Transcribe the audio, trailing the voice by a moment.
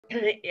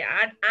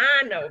Yeah,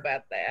 I know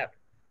about that.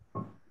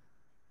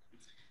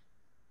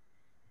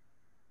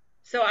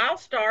 So I'll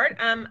start.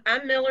 I'm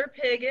Miller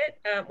Piggott.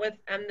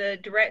 I'm the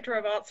director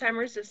of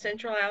Alzheimer's of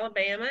Central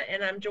Alabama,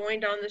 and I'm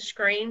joined on the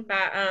screen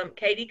by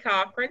Katie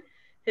Cochran,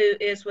 who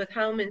is with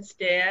Home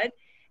Instead,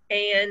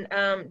 and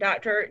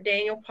Dr.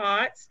 Daniel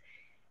Potts.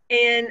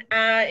 And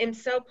I am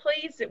so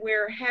pleased that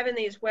we're having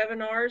these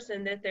webinars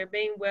and that they're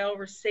being well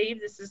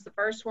received. This is the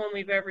first one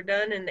we've ever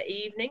done in the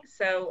evening,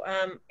 so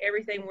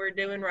everything we're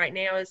doing right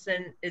now is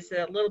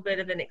a little bit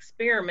of an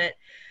experiment.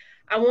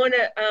 I want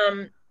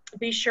to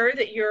be sure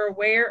that you're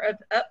aware of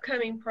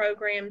upcoming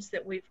programs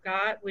that we've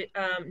got.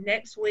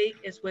 Next week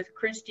is with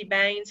Christy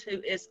Baines,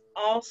 who is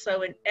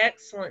also an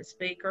excellent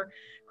speaker.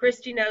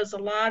 Christy knows a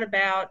lot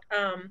about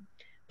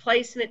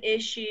placement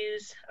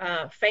issues,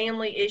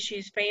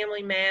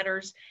 family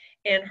matters,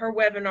 and her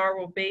webinar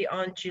will be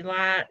on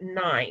July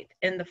 9th.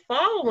 And the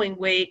following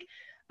week,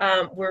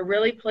 we're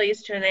really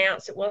pleased to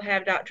announce that we'll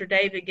have Dr.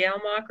 David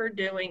Gelmacher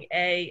doing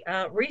a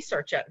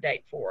research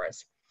update for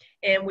us.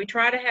 And we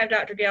try to have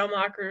Dr.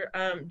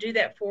 Gelmacher do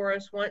that for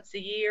us once a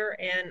year,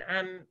 and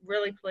I'm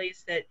really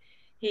pleased that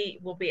he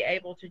will be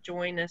able to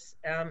join us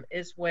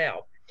as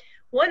well.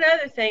 One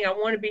other thing I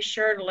want to be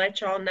sure to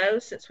let y'all know,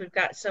 since we've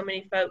got so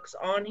many folks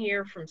on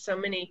here from so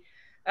many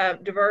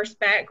diverse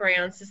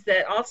backgrounds, is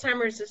that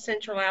Alzheimer's of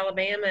Central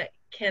Alabama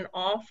can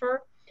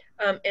offer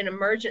an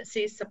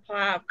emergency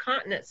supply of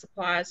continence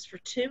supplies for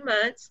 2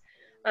 months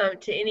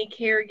to any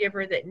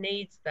caregiver that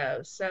needs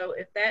those. So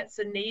if that's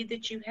a need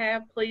that you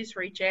have, please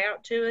reach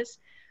out to us.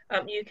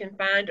 You can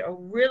find a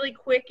really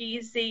quick,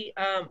 easy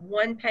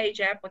one-page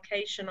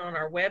application on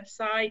our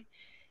website,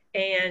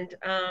 and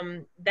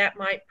that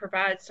might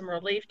provide some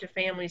relief to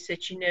families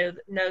that you know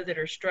that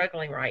are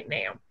struggling right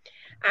now.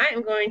 I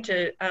am going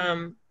to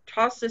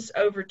toss this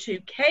over to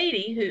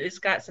Katie, who has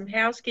got some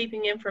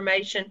housekeeping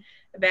information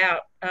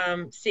about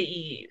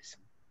CEUs.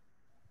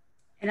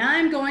 And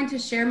I'm going to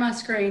share my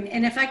screen.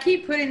 And if I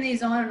keep putting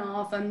these on and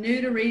off, I'm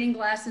new to reading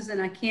glasses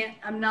and I don't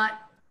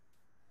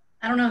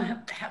know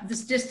how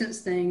this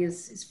distance thing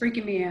is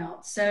freaking me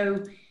out.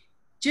 So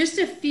just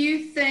a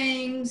few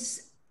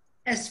things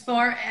as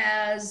far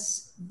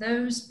as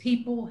those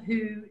people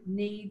who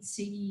need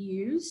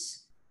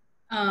CEUs.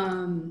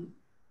 I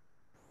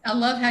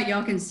love how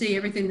y'all can see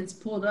everything that's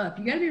pulled up.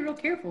 You got to be real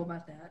careful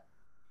about that.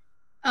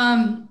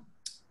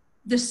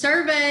 The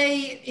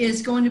survey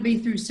is going to be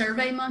through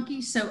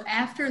SurveyMonkey. So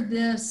after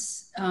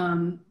this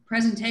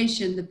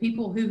presentation, the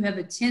people who have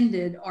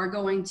attended are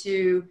going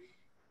to,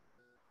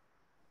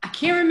 I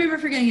can't remember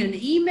if you're going to get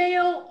an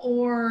email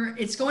or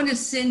it's going to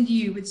send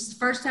you, it's the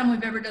first time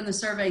we've ever done the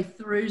survey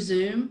through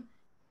Zoom.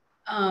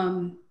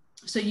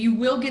 So you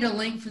will get a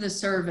link for the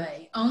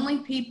survey.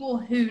 Only people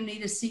who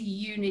need a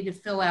CEU need to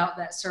fill out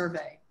that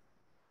survey.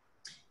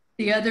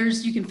 The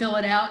others, you can fill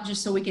it out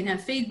just so we can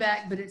have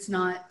feedback, but it's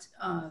not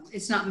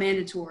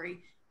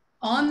mandatory.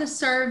 On the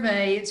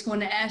survey, it's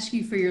going to ask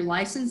you for your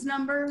license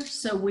number.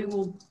 So we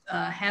will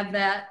have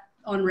that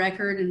on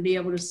record and be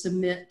able to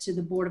submit to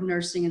the Board of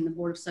Nursing and the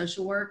Board of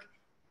Social Work.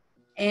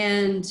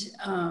 And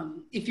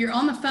if you're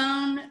on the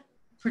phone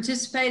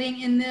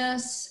participating in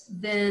this,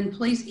 then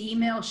please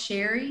email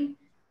Sherry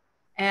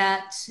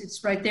at,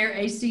 it's right there,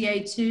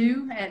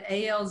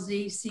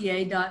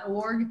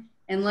 aca2@alzca.org.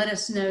 and let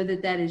us know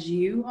that that is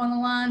you on the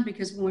line,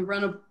 because when we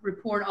run a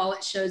report, all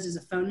it shows is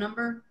a phone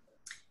number.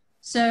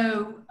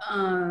 So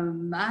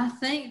I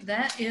think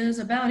that is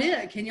about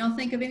it. Can y'all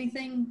think of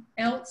anything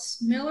else,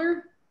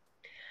 Miller?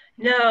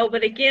 No,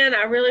 but again,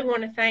 I really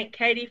want to thank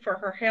Katie for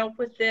her help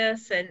with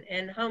this,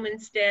 and Home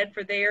Instead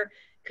for their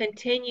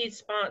continued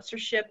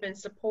sponsorship and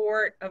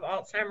support of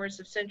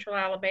Alzheimer's of Central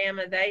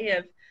Alabama. They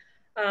have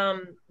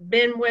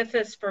been with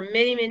us for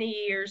many,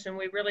 many years, and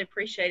we really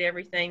appreciate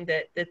everything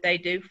that they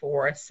do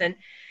for us. And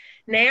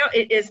now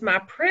it is my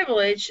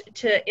privilege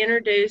to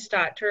introduce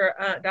Dr.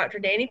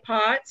 Danny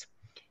Potts.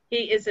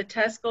 He is a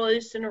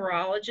Tuscaloosa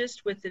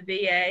neurologist with the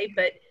VA,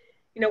 but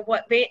you know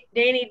what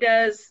Danny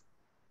does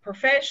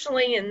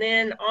professionally and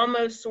then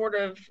almost sort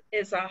of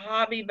is a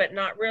hobby, but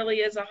not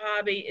really as a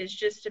hobby, is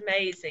just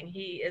amazing.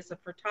 He is a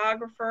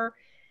photographer.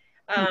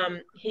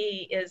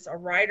 He is a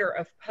writer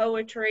of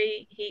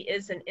poetry. He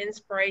is an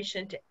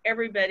inspiration to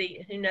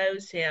everybody who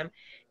knows him.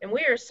 And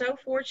we are so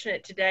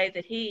fortunate today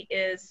that he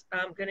is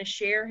going to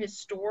share his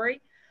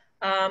story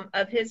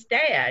of his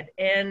dad,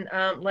 and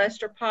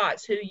Lester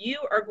Potts, who you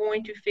are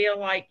going to feel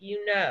like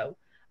you know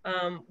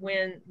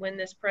when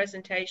this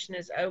presentation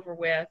is over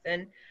with.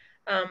 And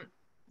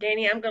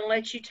Danny, I'm going to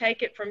let you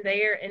take it from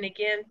there. And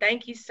again,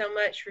 thank you so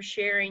much for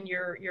sharing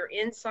your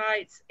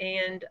insights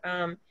and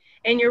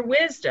your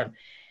wisdom.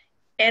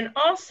 And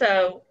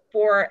also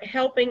for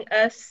helping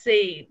us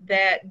see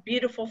that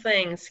beautiful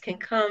things can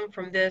come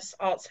from this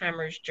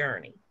Alzheimer's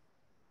journey.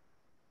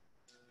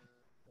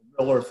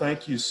 Miller,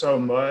 thank you so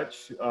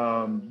much.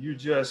 You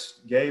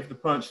just gave the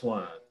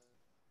punchline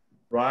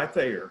right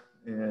there,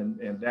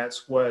 and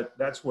that's what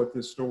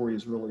this story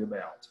is really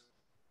about.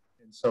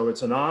 And so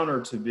it's an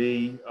honor to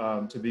be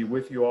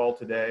with you all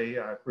today.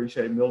 I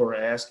appreciate Miller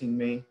asking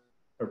me.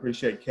 I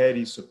appreciate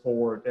Katie's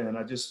support, and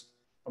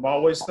I'm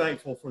always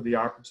thankful for the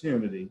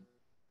opportunity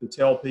to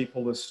tell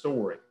people this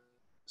story.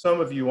 Some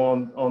of you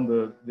on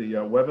the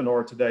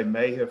webinar today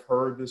may have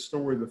heard this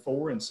story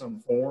before in some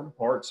form,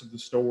 parts of the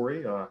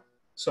story,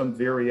 some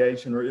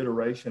variation or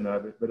iteration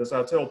of it. But as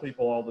I tell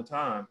people all the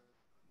time,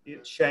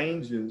 it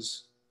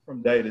changes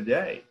from day to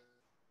day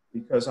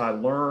because I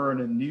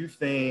learn new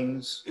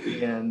things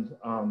and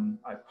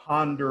I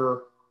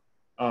ponder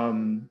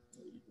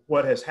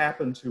what has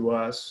happened to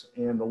us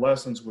and the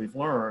lessons we've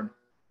learned,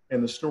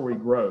 and the story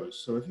grows.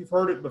 So if you've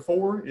heard it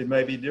before, it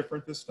may be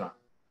different this time.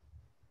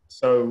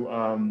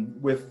 So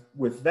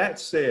with that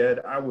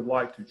said, I would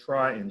like to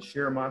try and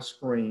share my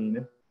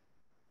screen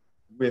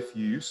with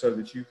you so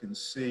that you can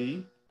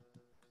see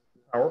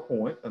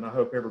PowerPoint, and I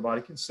hope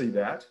everybody can see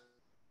that.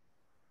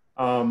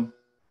 In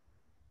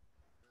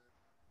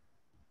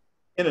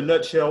a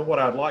nutshell, what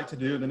I'd like to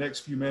do in the next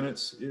few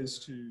minutes is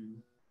to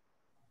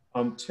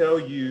tell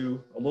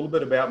you a little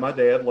bit about my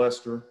dad,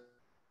 Lester,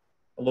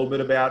 a little bit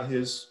about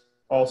his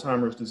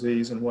Alzheimer's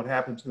disease and what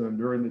happened to him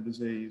during the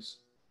disease,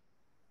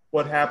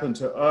 what happened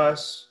to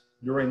us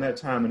during that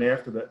time and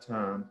after that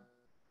time,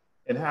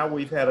 and how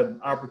we've had an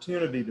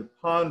opportunity to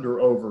ponder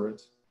over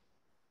it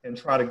and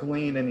try to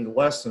glean any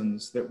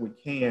lessons that we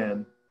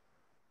can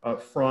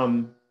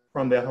from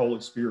that whole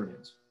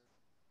experience.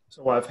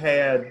 So I've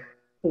had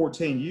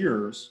 14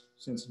 years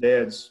since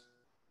Dad's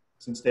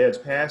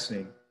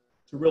passing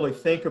to really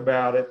think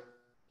about it,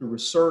 to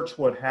research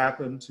what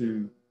happened,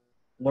 to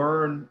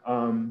learn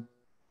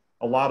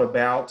a lot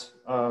about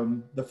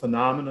the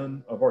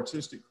phenomenon of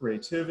artistic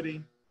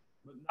creativity,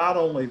 but not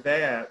only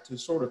that, to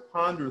sort of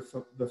ponder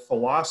the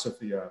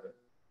philosophy of it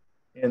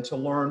and to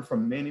learn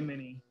from many,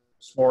 many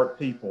smart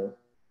people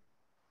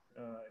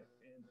and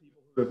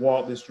people who have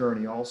walked this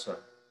journey also.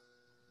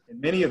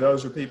 And many of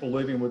those are people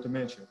living with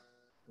dementia.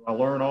 I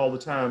learn all the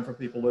time from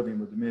people living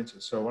with dementia.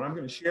 So what I'm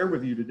going to share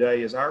with you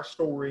today is our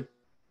story,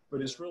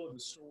 but it's really the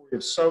story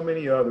of so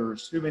many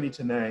others, too many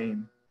to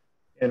name,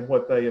 and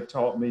what they have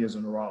taught me as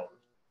a neurologist.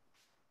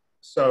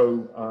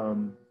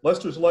 So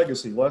Lester's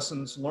legacy,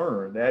 lessons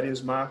learned. That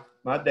is my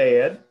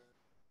dad,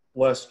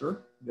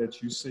 Lester,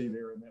 that you see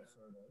there in that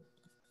photo.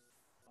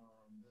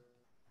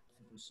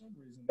 For some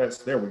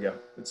reason, there we go.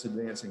 It's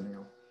advancing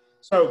now.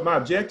 So my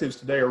objectives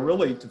today are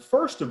really to,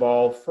 first of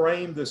all,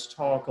 frame this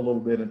talk a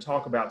little bit and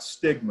talk about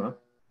stigma,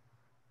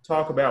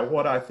 talk about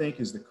what I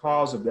think is the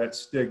cause of that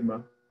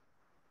stigma,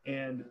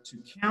 and to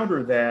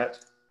counter that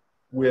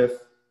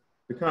with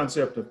the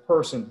concept of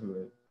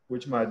personhood,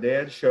 which my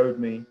dad showed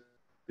me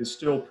is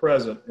still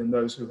present in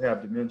those who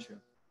have dementia.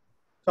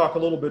 Talk a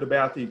little bit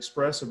about the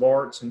expressive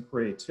arts and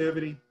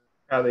creativity,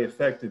 how they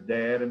affected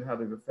Dad and how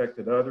they've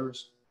affected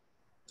others.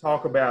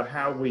 Talk about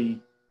how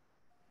we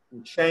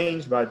were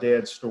changed by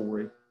Dad's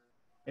story,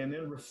 and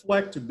then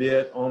reflect a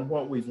bit on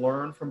what we've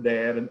learned from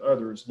Dad and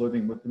others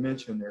living with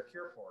dementia and their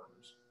care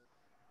partners.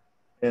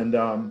 And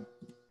I'm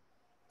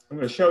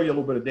going to show you a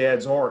little bit of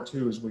Dad's art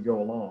too as we go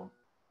along.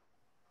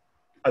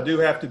 I do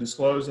have to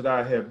disclose that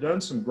I have done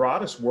some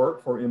gratis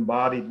work for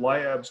Embodied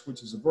Labs,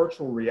 which is a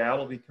virtual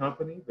reality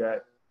company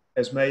that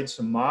has made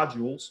some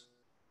modules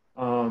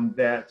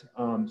that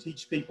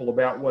teach people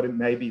about what it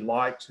may be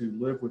like to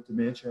live with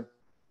dementia.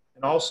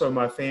 And also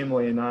my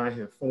family and I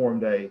have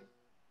formed a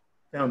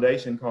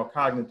foundation called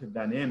Cognitive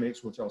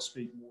Dynamics, which I'll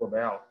speak more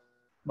about.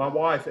 My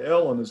wife,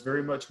 Ellen, is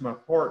very much my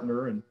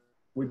partner, and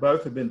we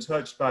both have been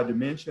touched by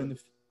dementia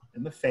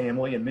in the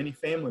family and many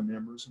family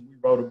members. And we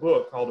wrote a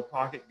book called A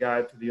Pocket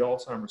Guide to the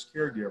Alzheimer's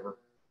Caregiver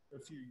a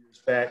few years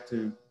back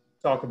to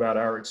talk about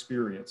our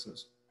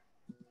experiences.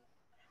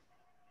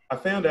 I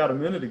found out a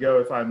minute ago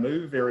if I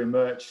move very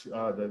much,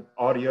 the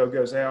audio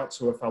goes out.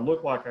 So if I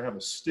look like I have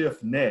a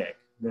stiff neck,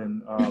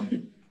 then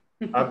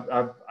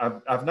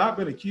I've not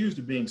been accused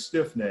of being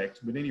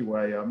stiff-necked, but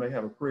anyway, I may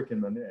have a crick in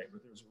my neck,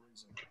 but there's a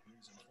reason for that.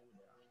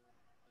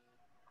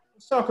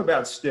 Let's talk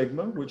about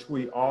stigma, which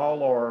we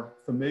all are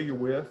familiar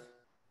with.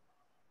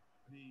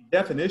 The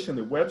definition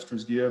that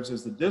Webster's gives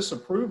is the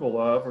disapproval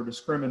of or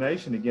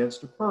discrimination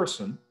against a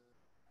person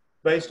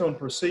based on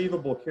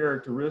perceivable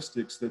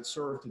characteristics that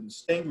serve to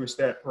distinguish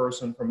that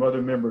person from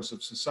other members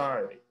of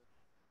society.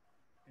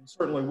 And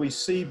certainly we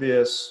see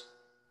this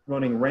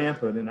running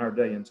rampant in our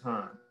day and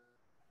time.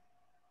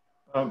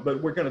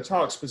 But we're going to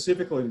talk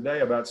specifically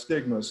today about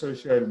stigma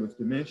associated with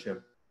dementia.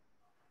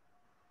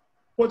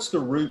 What's the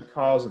root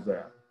cause of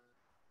that?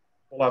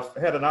 Well,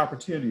 I've had an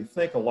opportunity to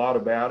think a lot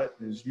about it,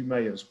 as you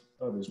may have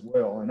as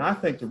well. And I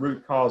think the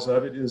root cause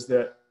of it is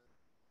that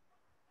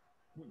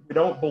we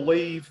don't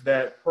believe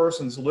that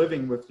persons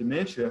living with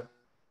dementia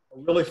are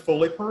really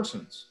fully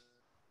persons.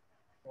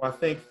 Well, I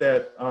think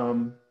that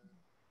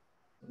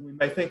we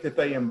may think that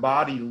they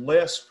embody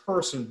less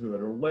personhood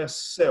or less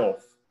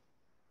self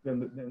than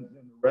the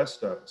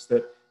rest of us,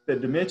 that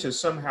dementia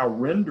somehow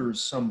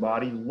renders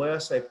somebody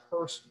less a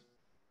person,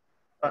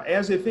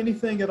 as if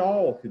anything at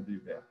all could do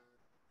that.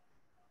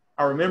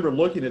 I remember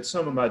looking at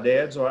some of my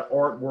dad's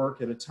artwork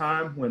at a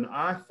time when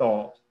I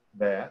thought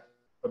that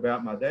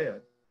about my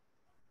dad.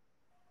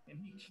 And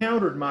he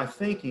countered my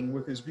thinking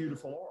with his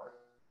beautiful art.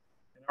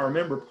 I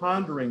remember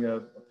pondering a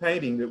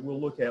painting that we'll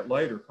look at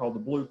later called the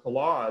Blue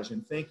Collage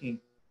and thinking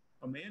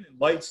a man in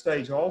late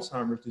stage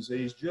Alzheimer's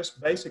disease just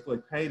basically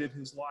painted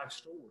his life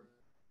story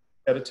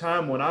at a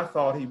time when I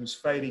thought he was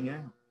fading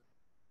out.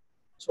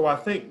 So I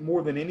think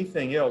more than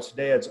anything else,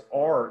 Dad's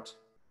art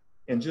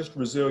and just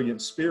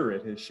resilient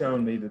spirit has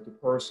shown me that the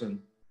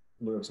person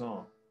lives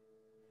on.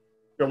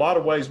 There are a lot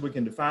of ways we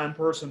can define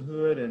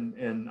personhood,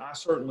 and I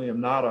certainly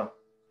am not a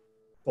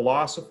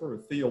philosopher, a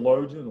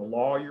theologian, a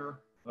lawyer,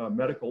 a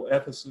medical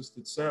ethicist,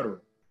 etc.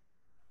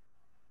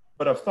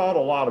 But I've thought a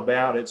lot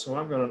about it, so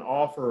I'm going to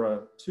offer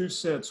a 2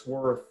 cents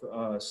worth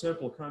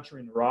simple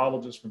country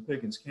neurologist from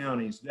Pickens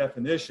County's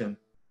definition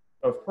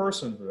of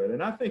personhood.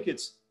 And I think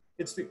it's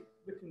the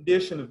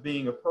condition of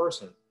being a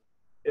person.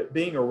 It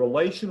being a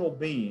relational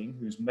being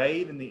who's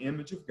made in the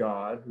image of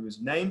God, who is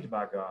named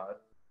by God,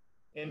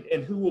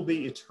 and who will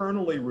be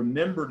eternally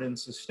remembered and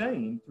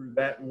sustained through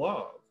that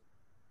love,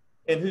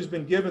 and who's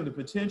been given the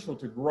potential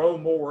to grow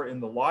more in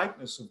the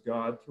likeness of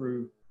God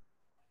through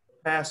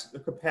the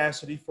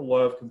capacity for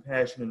love,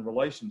 compassion, and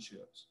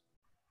relationships.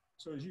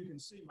 So as you can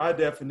see, my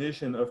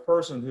definition of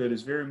personhood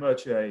is very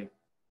much a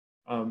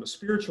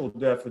spiritual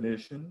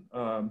definition.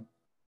 And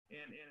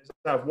as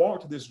I've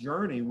walked this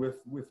journey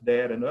with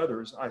Dad and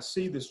others, I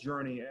see this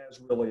journey as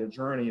really a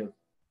journey of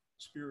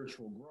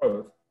spiritual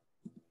growth.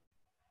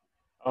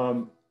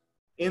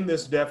 In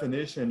this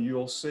definition,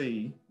 you'll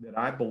see that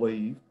I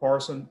believe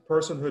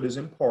personhood is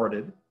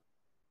imparted.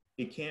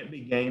 It can't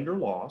be gained or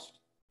lost.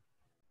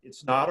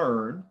 It's not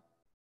earned.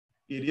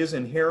 It is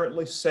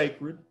inherently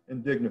sacred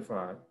and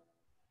dignified.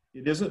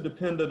 It isn't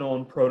dependent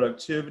on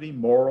productivity,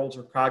 morals,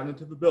 or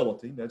cognitive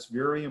ability. That's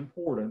very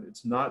important.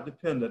 It's not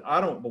dependent, I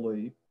don't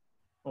believe,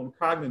 on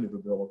cognitive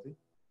ability.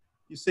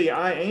 You see,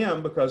 I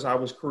am because I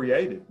was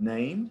created,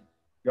 named.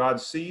 God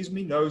sees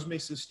me, knows me,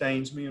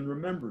 sustains me, and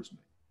remembers me.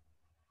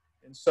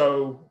 And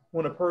so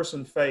when a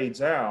person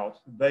fades out,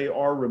 they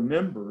are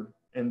remembered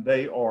and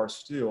they are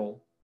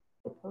still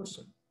a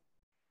person.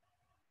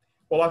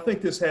 Well, I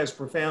think this has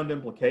profound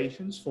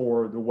implications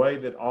for the way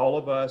that all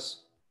of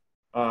us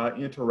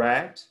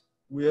interact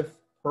with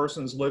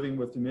persons living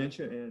with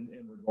dementia and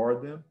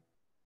regard them.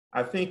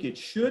 I think it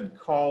should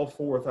call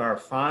forth our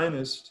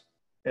finest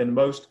and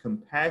most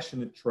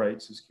compassionate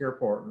traits as care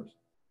partners.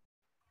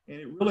 And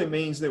it really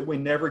means that we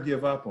never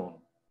give up on them.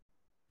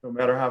 No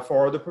matter how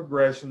far the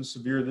progression,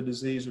 severe the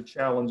disease, or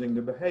challenging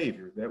the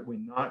behavior, that we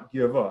not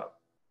give up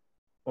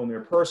on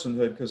their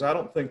personhood, because I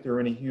don't think there are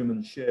any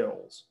human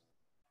shells.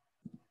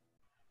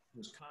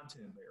 There's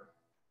content there.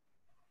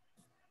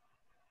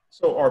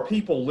 So are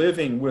people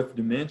living with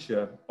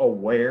dementia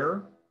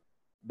aware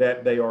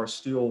that they are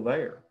still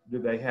there? Do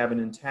they have an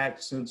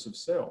intact sense of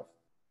self?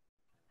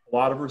 A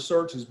lot of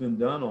research has been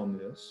done on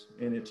this,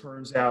 and it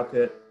turns out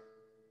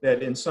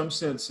that in some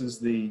senses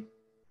the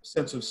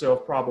sense of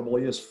self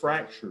probably is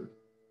fractured.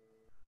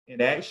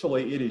 And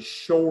actually it is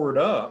shored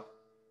up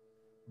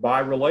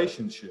by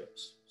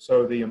relationships.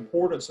 So the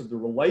importance of the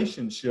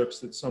relationships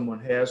that someone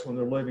has when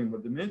they're living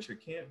with dementia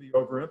can't be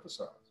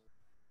overemphasized.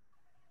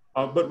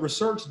 But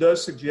research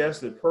does suggest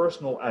that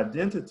personal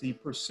identity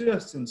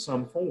persists in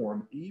some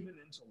form, even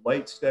into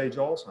late stage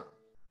Alzheimer's.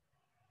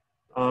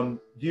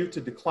 Due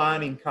to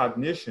declining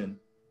cognition,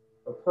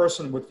 a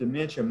person with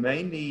dementia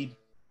may need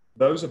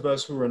those of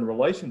us who are in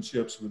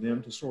relationships with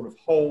them to sort of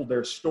hold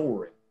their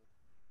story,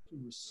 to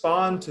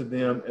respond to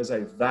them as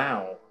a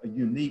thou, a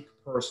unique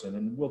person.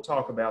 And we'll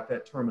talk about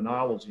that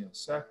terminology in a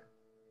second.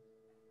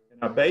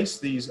 And I base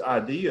these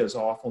ideas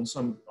off of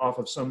some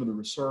of the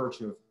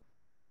research of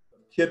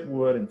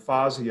Kitwood and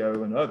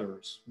Fazio and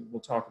others that we'll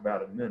talk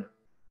about in a minute.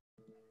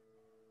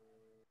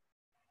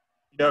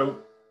 You know,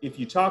 if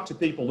you talk to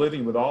people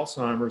living with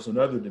Alzheimer's and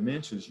other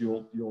dementias,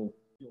 you'll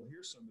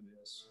hear some of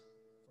this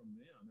from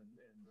them.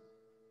 And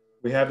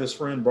we have this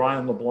friend,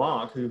 Brian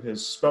LeBlanc, who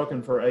has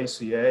spoken for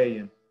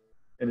ACA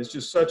and is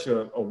just such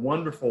a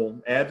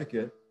wonderful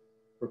advocate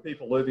for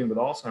people living with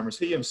Alzheimer's.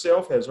 He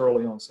himself has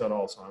early onset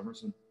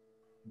Alzheimer's. And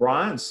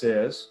Brian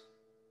says,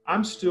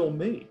 I'm still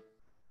me.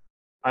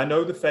 I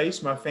know the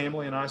face my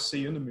family and I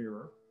see in the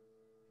mirror.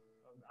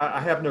 I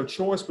have no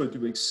choice but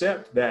to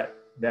accept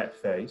that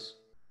face.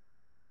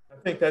 I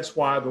think that's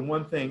why the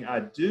one thing I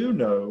do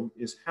know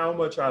is how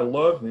much I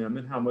love them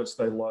and how much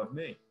they love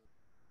me.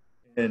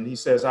 And he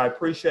says, I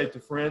appreciate the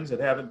friends that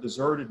haven't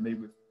deserted me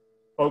with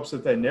hopes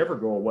that they never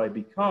go away,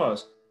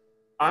 because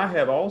I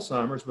have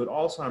Alzheimer's, but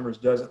Alzheimer's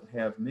doesn't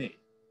have me.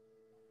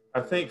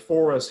 I think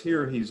for us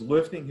here, he's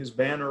lifting his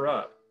banner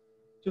up,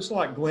 just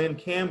like Glenn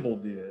Campbell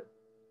did.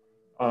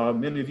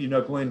 Many of you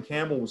know Glenn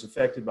Campbell was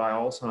affected by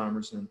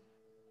Alzheimer's, and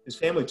his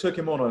family took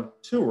him on a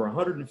tour,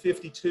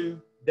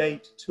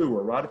 152-date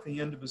tour, right at the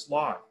end of his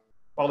life,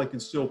 while he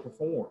could still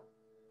perform.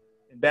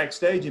 And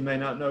backstage, you may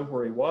not know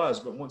where he was,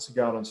 but once he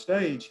got on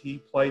stage, he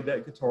played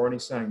that guitar and he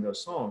sang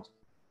those songs.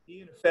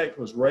 He, in effect,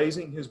 was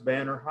raising his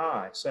banner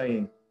high,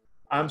 saying,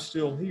 I'm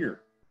still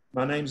here.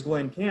 My name's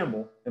Glenn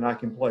Campbell, and I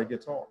can play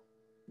guitar.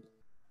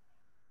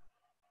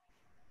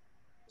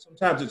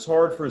 Sometimes it's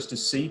hard for us to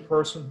see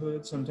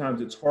personhood.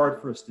 Sometimes it's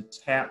hard for us to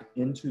tap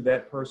into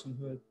that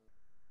personhood.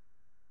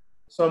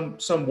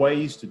 some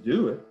ways to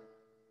do it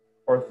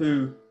are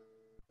through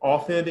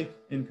authentic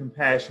and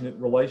compassionate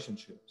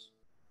relationships.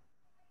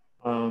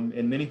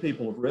 And many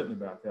people have written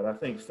about that. I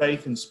think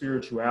faith and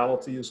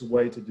spirituality is a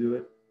way to do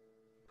it.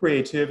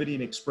 Creativity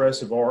and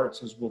expressive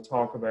arts, as we'll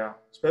talk about,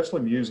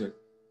 especially music.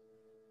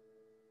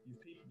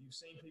 You've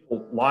seen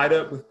people light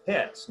up with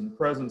pets, in the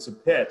presence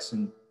of pets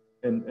and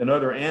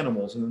other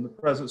animals, and in the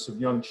presence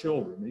of young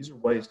children. These are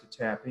ways to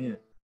tap in.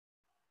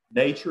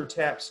 Nature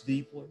taps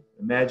deeply,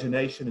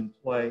 imagination and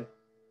play,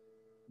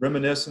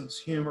 reminiscence,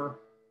 humor.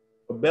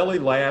 A belly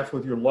laugh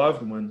with your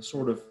loved one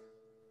sort of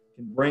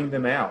can bring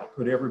them out,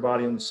 put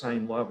everybody on the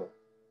same level.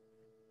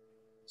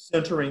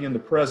 Centering in the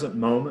present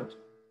moment,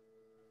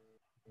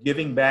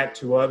 giving back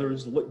to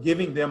others,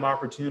 giving them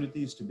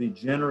opportunities to be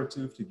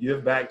generative, to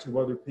give back to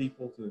other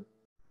people, to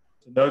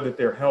know that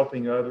they're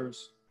helping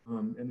others.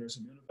 And there's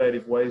some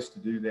innovative ways to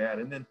do that.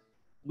 And then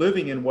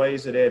living in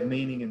ways that add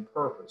meaning and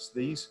purpose.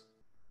 These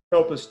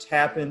help us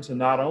tap into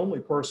not only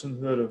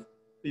personhood of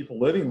people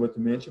living with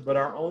dementia, but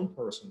our own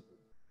personhood.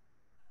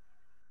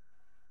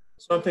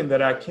 Something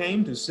that I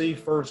came to see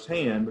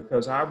firsthand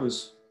because I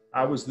was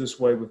this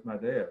way with my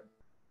dad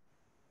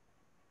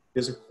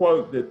is a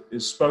quote that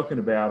is spoken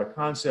about, a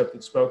concept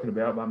that's spoken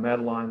about by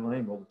Madeline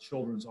L'Engle, the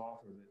children's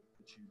author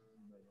that you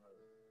may know.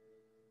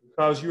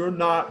 Because you're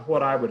not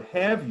what I would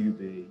have you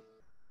be,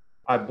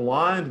 I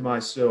blind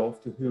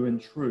myself to who in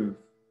truth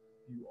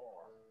you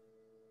are.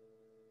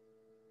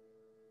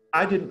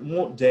 I didn't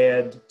want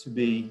Dad to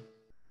be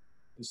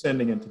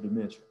descending into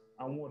dementia.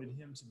 I wanted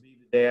him to be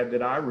the dad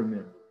that I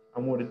remember. I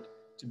wanted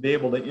to be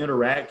able to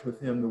interact with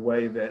him the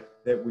way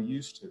that we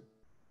used to.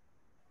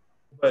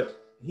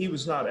 But he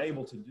was not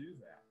able to do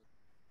that.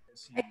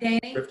 Hey,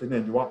 Danny? Drifted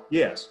into,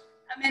 yes.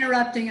 I'm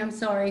interrupting, I'm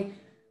sorry.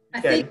 I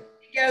think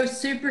you go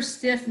super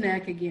stiff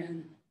neck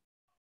again.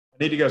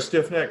 I need to go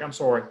stiff neck, I'm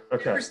sorry.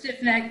 Okay. Super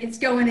stiff neck, it's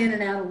going in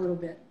and out a little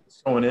bit.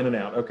 It's going in and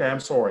out. Okay, I'm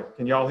sorry.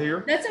 Can y'all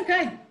hear? That's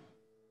okay.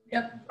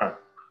 Yep. All right.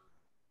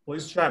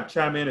 Please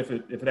chime in if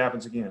it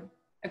happens again.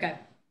 Okay.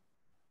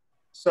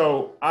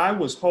 So I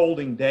was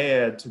holding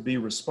Dad to be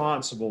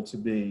responsible to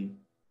be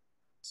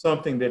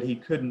something that he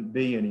couldn't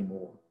be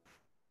anymore.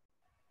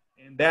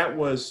 And that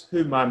was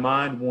who my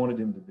mind wanted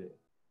him to be.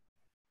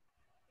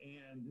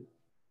 And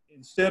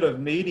instead of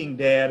meeting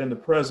Dad in the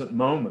present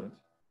moment,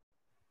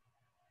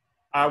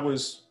 I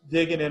was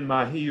digging in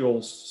my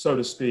heels, so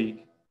to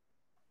speak,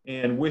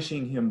 and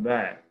wishing him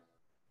back.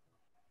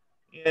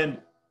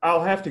 And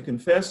I'll have to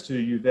confess to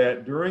you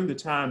that during the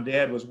time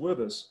Dad was with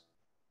us,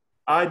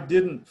 I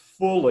didn't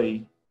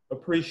fully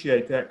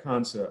appreciate that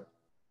concept.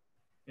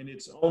 And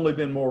it's only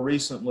been more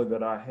recently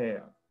that I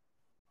have.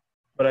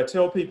 But I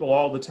tell people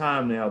all the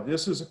time now,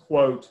 this is a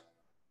quote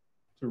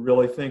to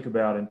really think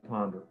about and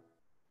ponder.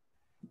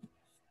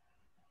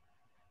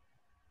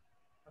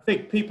 I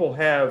think people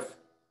have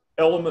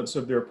elements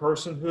of their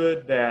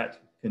personhood that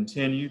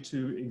continue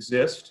to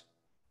exist.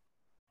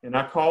 And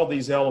I call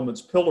these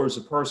elements pillars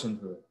of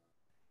personhood.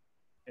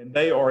 And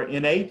they are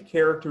innate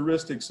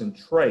characteristics and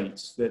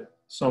traits that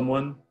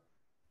someone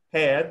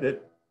had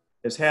that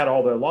has had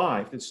all their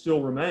life that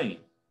still remain.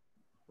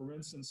 For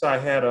instance, I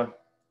had a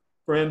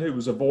friend who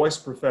was a voice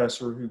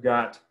professor who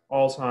got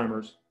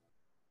Alzheimer's,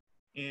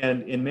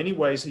 and in many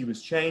ways he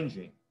was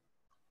changing,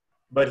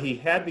 but he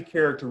had the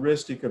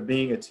characteristic of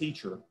being a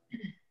teacher,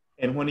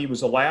 and when he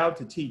was allowed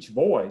to teach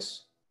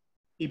voice,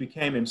 he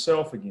became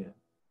himself again.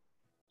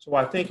 So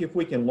I think if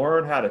we can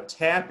learn how to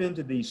tap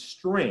into these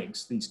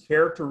strengths, these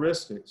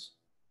characteristics,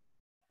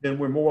 then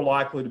we're more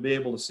likely to be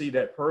able to see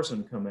that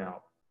person come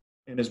out.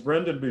 And as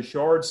Brendan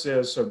Bouchard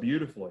says so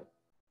beautifully,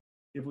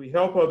 if we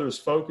help others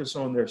focus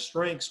on their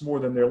strengths more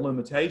than their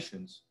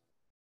limitations,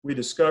 we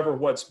discover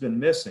what's been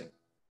missing,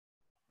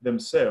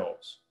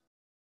 themselves.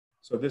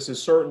 So this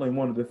is certainly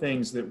one of the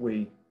things that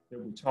we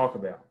talk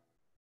about.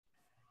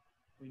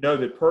 We know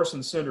that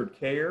person-centered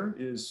care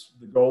is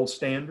the gold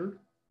standard.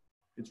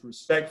 It's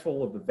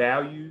respectful of the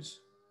values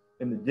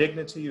and the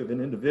dignity of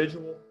an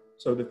individual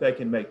so that they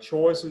can make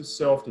choices,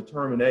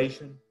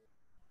 self-determination,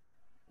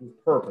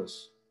 with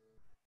purpose.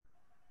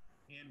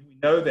 And we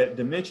know that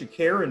dementia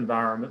care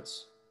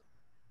environments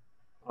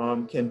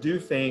can do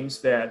things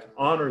that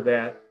honor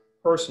that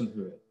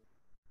personhood.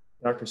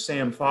 Dr.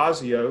 Sam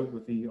Fazio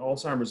with the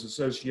Alzheimer's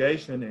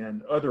Association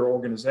and other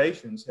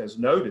organizations has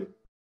noted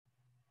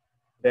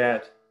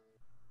that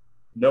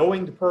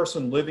knowing the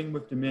person living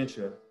with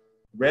dementia,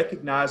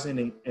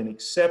 recognizing and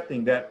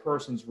accepting that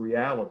person's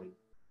reality,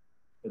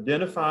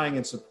 identifying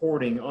and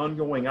supporting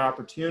ongoing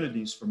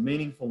opportunities for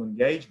meaningful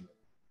engagement,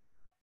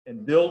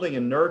 and building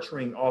and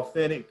nurturing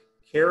authentic,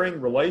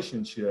 caring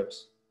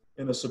relationships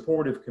in a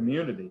supportive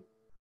community,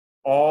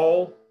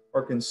 all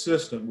are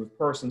consistent with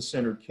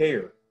person-centered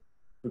care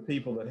for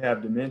people that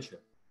have dementia.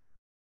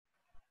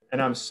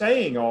 And I'm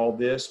saying all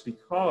this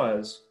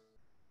because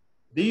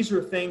these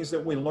are things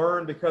that we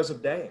learn because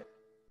of Dad.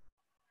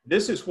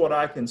 This is what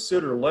I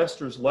consider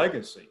Lester's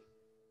legacy.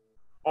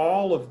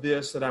 All of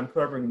this that I'm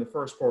covering in the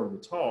first part of the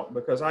talk,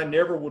 because I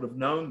never would have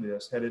known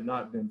this had it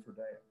not been for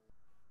Dad.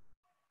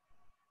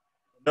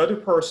 Another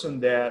person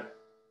that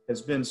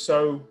has been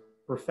so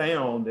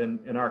profound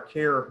in our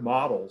care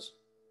models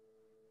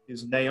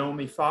is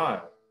Naomi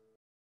Feil,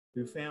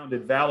 who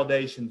founded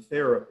Validation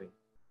Therapy,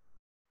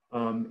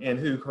 and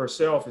who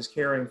herself is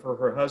caring for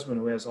her husband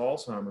who has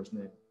Alzheimer's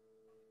now.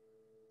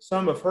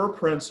 Some of her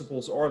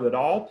principles are that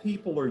all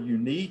people are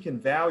unique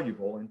and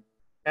valuable and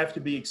have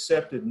to be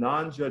accepted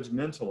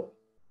non-judgmentally,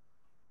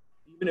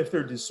 even if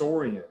they're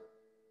disoriented.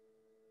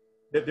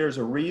 That there's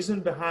a reason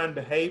behind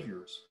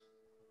behaviors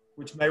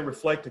which may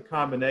reflect a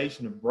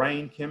combination of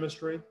brain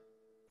chemistry,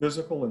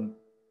 physical and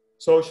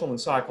social and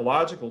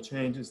psychological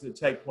changes that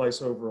take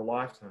place over a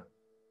lifetime.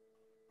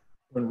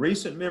 When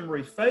recent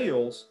memory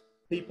fails,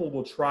 people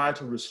will try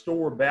to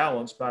restore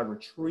balance by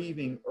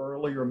retrieving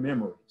earlier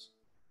memories.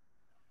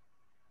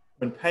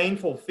 When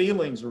painful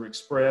feelings are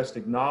expressed,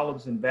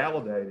 acknowledged, and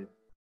validated,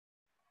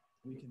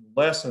 we can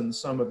lessen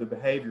some of the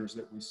behaviors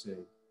that we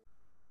see.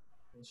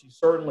 And she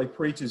certainly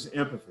preaches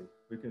empathy,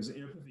 because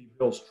empathy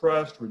builds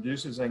trust,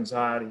 reduces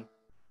anxiety,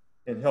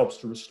 and helps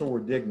to restore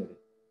dignity.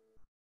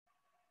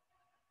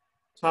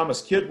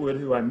 Thomas Kitwood,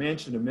 who I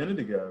mentioned a minute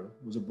ago,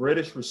 was a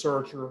British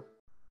researcher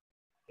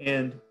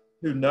and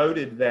who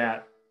noted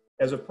that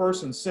as a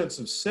person's sense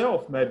of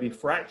self may be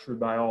fractured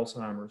by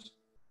Alzheimer's,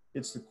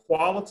 it's the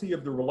quality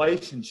of the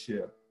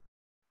relationship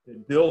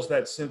that builds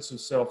that sense of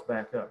self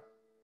back up.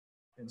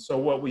 And so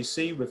what we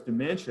see with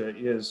dementia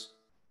is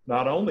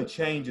not only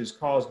changes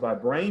caused by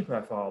brain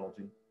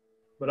pathology,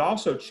 but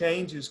also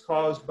changes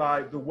caused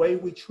by the way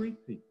we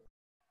treat people.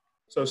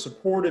 So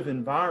supportive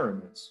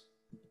environments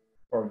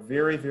are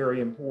very, very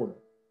important.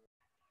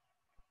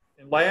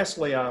 And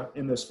lastly,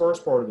 in this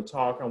first part of the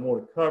talk, I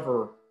want to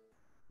cover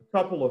a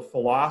couple of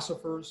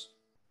philosophers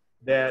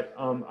that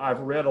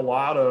I've read a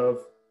lot of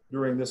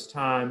during this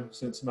time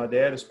since my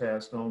dad has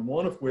passed on,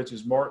 one of which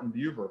is Martin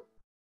Buber,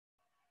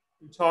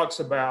 who talks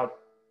about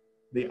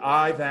the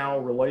I-thou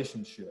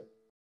relationship.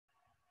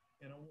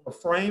 And I want to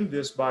frame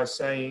this by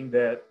saying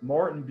that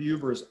Martin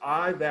Buber's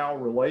I-thou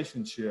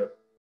relationship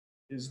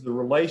is the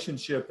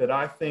relationship that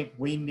I think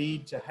we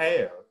need to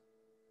have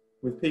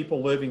with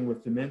people living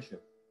with dementia.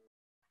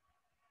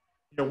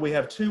 You know, we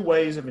have two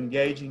ways of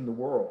engaging the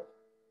world,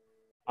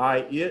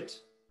 I-it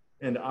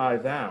and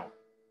I-thou.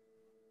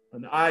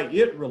 An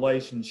I-it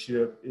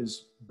relationship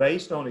is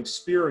based on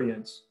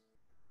experience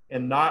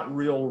and not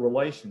real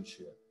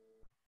relationship.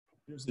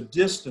 There's a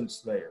distance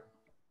there.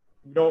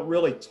 We don't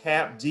really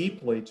tap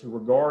deeply to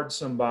regard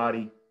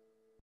somebody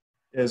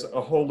as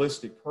a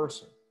holistic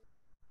person.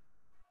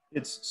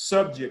 It's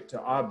subject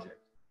to object.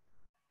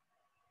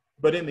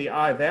 But in the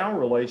I-thou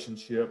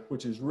relationship,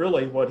 which is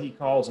really what he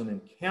calls an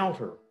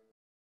encounter,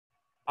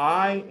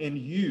 I and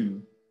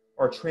you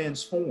are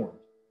transformed.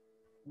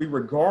 We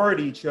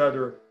regard each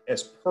other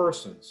as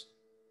persons,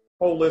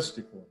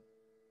 holistically,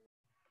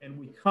 and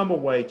we come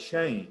away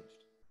changed.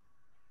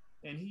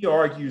 And he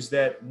argues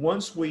that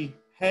once we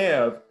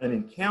have an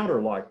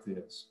encounter like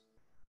this,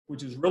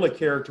 which is really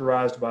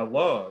characterized by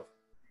love,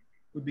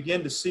 we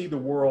begin to see the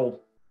world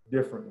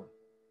differently.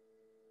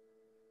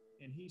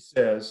 And he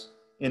says,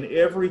 in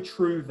every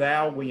true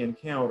thou we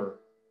encounter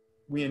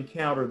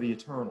the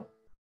eternal.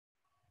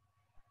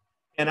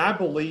 And I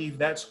believe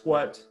that's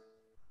what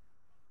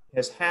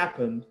has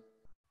happened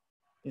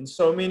in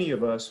so many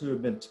of us who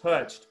have been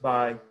touched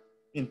by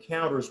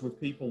encounters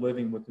with people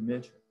living with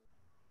dementia.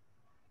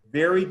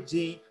 Very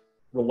deep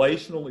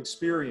relational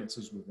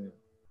experiences with them.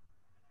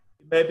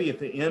 It may be at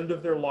the end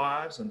of their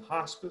lives in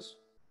hospice.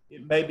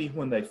 It may be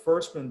when they've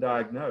first been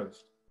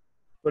diagnosed.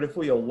 But if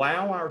we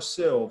allow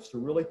ourselves to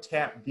really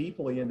tap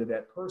deeply into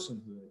that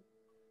personhood,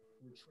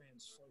 we're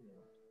transformed.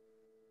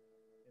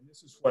 And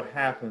this is what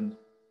happened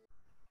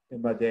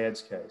in my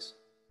dad's case.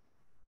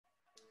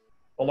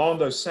 Along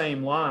those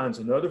same lines,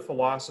 another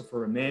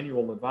philosopher,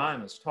 Emmanuel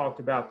Levinas, talked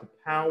about the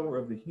power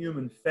of the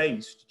human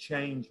face to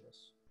change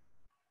us.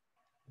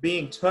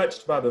 Being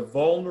touched by the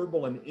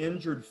vulnerable and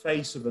injured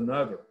face of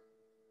another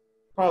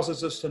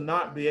causes us to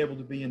not be able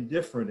to be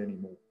indifferent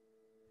anymore.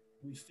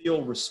 We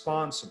feel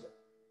responsible.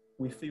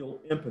 We feel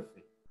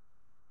empathy.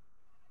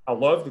 I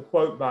love the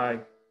quote by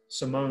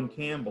Simone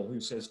Campbell, who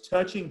says,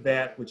 touching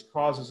that which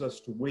causes us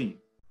to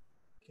weep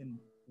can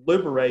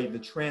liberate the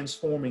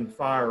transforming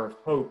fire of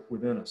hope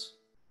within us.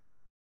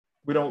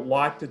 We don't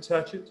like to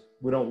touch it.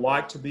 We don't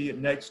like to be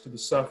next to the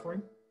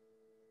suffering.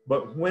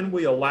 But when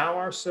we allow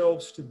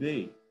ourselves to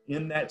be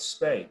in that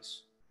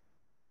space,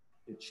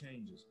 it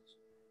changes us.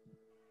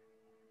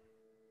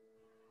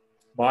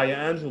 Maya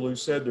Angelou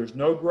said, there's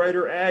no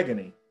greater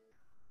agony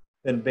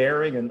than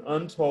bearing an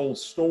untold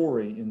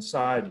story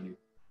inside you.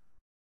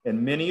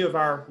 And many of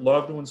our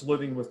loved ones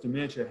living with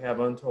dementia have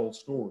untold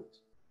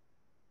stories.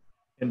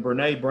 And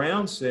Brene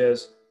Brown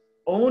says,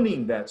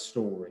 owning that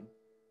story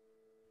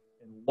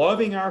and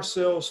loving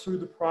ourselves through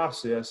the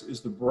process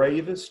is the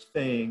bravest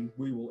thing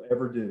we will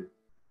ever do.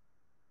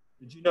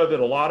 Did you know that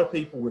a lot of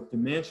people with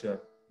dementia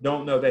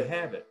don't know they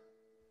have it?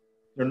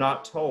 They're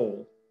not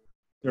told.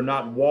 They're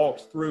not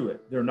walked through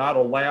it. They're not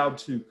allowed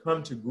to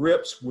come to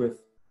grips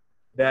with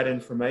that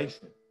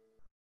information.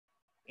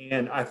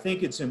 And I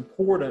think it's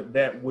important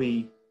that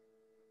we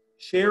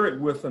share it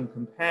with them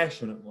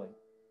compassionately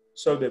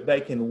so that they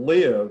can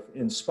live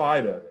in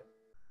spite of it,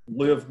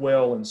 live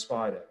well in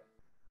spite of it.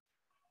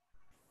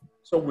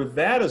 So with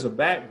that as a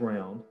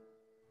background,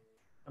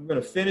 I'm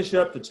going to finish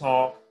up the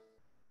talk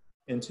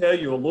and tell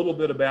you a little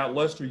bit about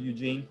Lester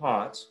Eugene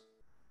Potts,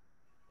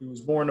 who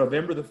was born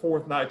November the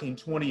 4th,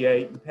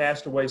 1928, and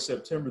passed away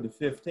September the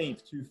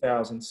 15th,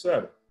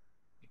 2007.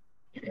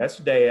 That's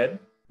Dad,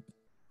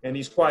 and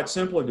he's quite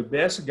simply the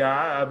best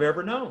guy I've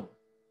ever known.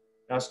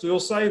 I still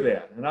say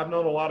that, and I've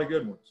known a lot of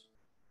good ones.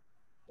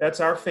 That's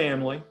our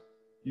family.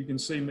 You can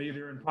see me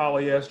there in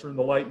polyester in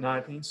the late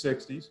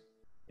 1960s,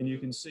 and you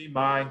can see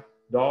my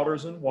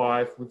daughters and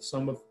wife with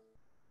some of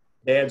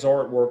Dad's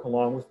artwork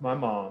along with my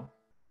mom.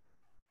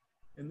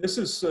 And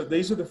these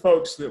are the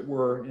folks that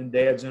were in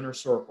Dad's inner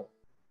circle.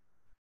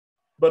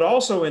 But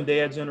also in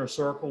Dad's inner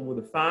circle were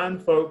the fine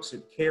folks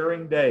at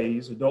Caring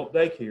Days Adult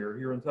Daycare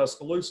here in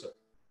Tuscaloosa,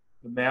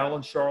 the Mal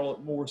and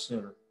Charlotte Moore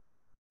Center,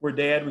 where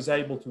Dad was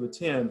able to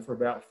attend for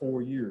about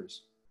 4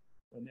 years.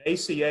 An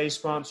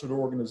ACA-sponsored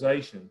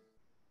organization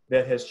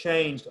that has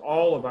changed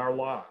all of our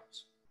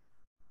lives.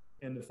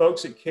 And the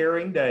folks at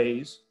Caring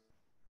Days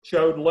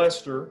showed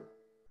Lester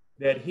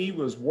that he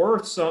was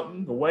worth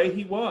something the way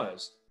he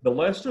was. The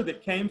Lester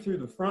that came through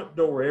the front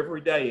door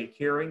every day at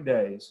Caring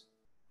Days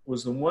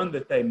was the one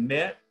that they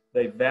met,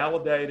 they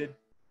validated,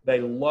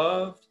 they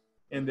loved,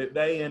 and that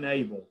they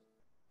enabled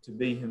to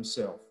be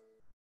himself.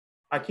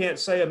 I can't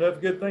say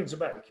enough good things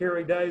about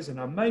Caring Days, and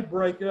I may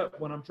break up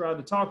when I'm trying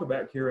to talk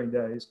about Caring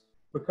Days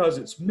because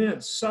it's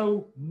meant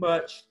so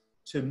much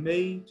to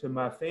me, to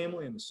my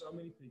family, and to so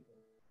many people.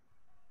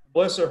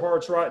 Bless their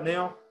hearts right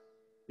now.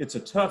 It's a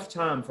tough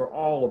time for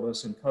all of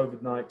us in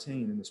COVID-19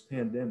 and this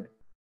pandemic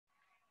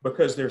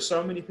because there's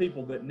so many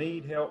people that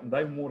need help and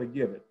they want to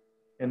give it,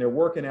 and they're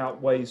working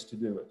out ways to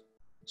do it.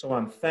 So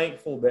I'm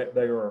thankful that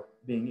they are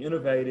being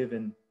innovative,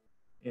 and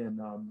we can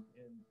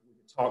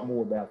talk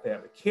more about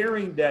that. But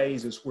Caring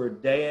Days is where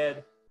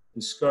Dad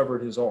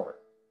discovered his art.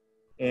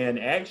 And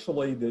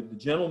actually, the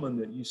gentleman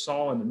that you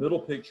saw in the middle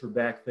picture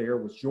back there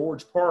was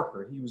George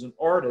Parker. He was an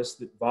artist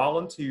that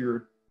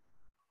volunteered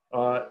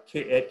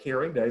at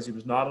Caring Days. He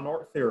was not an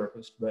art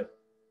therapist, but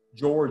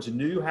George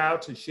knew how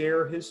to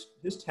share his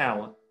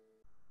talent,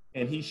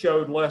 and he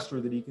showed Lester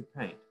that he could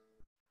paint.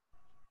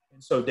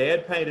 And so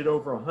Dad painted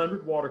over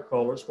 100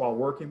 watercolors while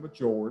working with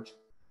George,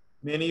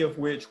 many of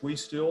which we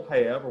still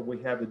have, or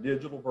we have a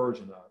digital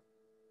version of.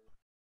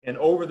 And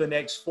over the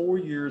next 4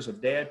 years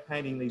of Dad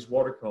painting these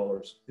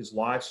watercolors, his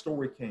life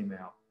story came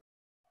out,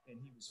 and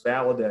he was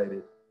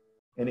validated,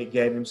 and it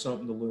gave him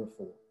something to live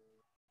for.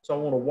 So I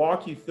want to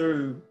walk you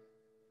through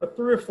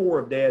 3 or 4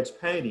 of Dad's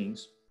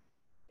paintings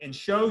and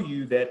show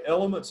you that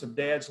elements of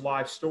Dad's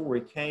life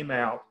story came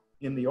out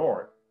in the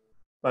art.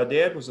 My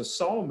dad was a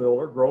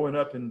sawmiller growing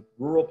up in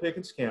rural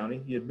Pickens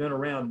County. He had been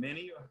around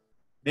many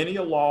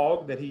a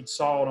log that he'd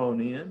sawed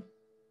on in,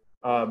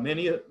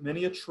 many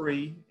a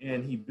tree,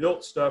 and he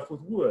built stuff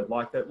with wood,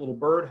 like that little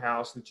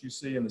birdhouse that you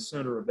see in the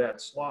center of that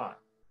slide.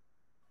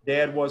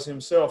 Dad was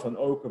himself an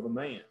oak of a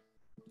man.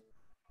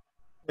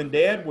 When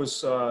Dad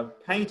was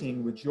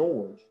painting with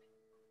George,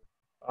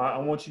 I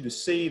want you to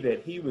see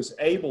that he was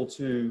able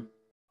to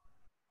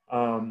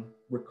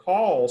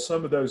recall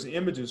some of those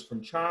images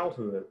from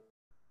childhood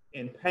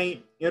and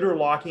paint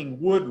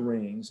interlocking wood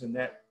rings in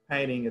that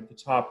painting at the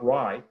top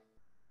right.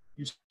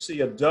 You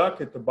see a duck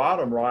at the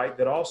bottom right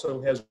that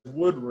also has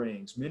wood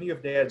rings. Many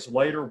of Dad's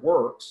later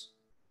works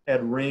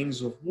had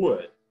rings of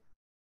wood.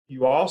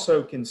 You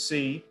also can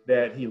see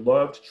that he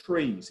loved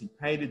trees. He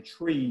painted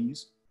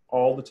trees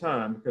all the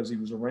time because he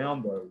was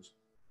around those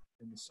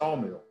in the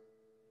sawmill.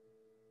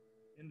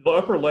 In the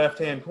upper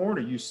left-hand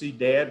corner, you see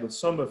Dad with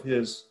some of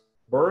his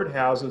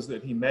birdhouses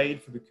that he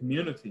made for the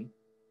community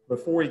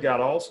before he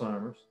got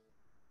Alzheimer's.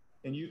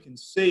 And you can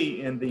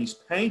see in these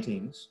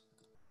paintings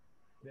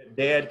that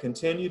Dad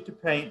continued to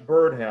paint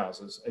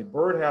birdhouses. A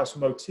birdhouse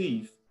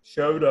motif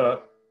showed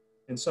up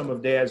in some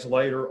of Dad's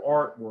later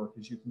artwork,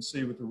 as you can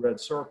see with the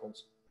red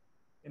circles.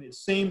 And it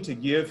seemed to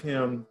give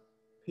him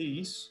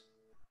peace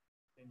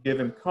and give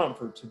him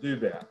comfort to do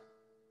that.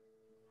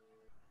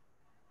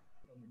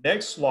 On the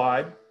next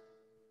slide,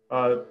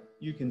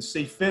 you can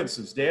see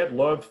fences. Dad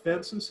loved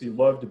fences. He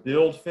loved to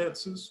build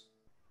fences.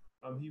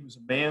 He was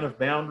a man of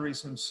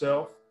boundaries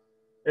himself.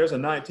 There's a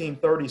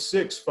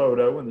 1936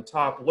 photo in the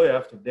top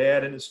left of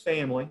Dad and his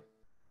family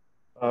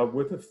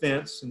with a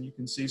fence, and you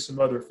can see some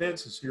other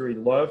fences here. He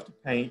loved to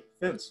paint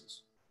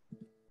fences.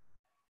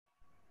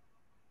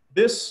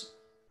 This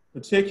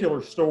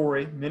particular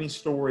story, mini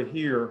story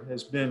here,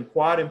 has been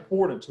quite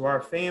important to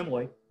our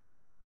family,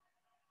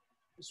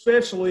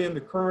 especially in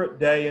the current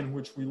day in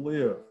which we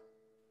live,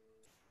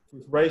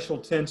 with racial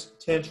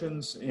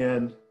tensions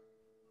and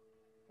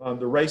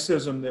the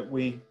racism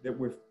that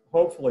we're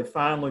hopefully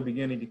finally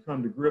beginning to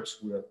come to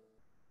grips with.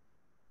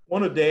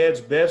 One of Dad's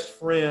best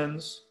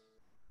friends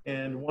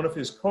and one of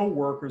his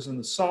co-workers in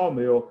the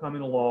sawmill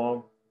coming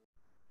along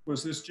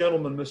was this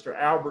gentleman, Mr.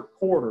 Albert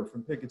Corder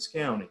from Pickens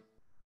County.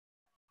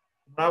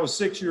 When I was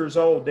 6 years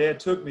old, Dad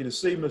took me to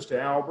see Mr.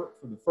 Albert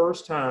for the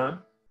first time.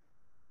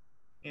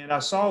 And I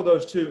saw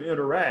those two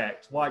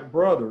interact like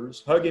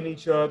brothers, hugging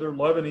each other,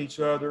 loving each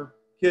other,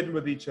 kidding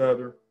with each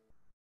other.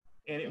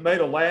 And it made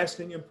a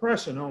lasting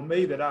impression on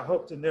me that I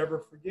hope to never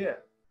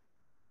forget.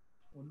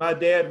 When my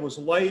dad was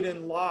later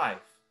in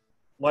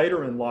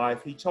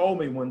life, he told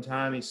me one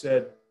time, he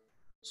said,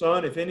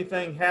 "Son, if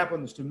anything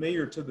happens to me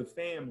or to the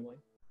family,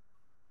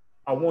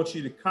 I want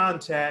you to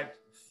contact,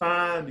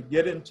 find,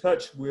 get in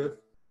touch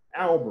with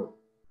Albert,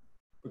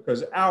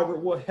 because Albert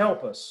will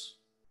help us."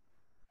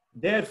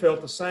 Dad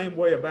felt the same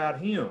way about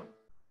him.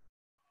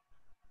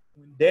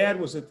 When Dad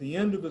was at the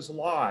end of his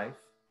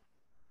life,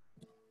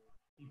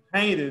 he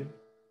painted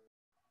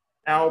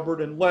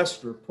Albert and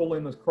Lester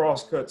pulling the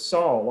crosscut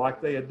saw like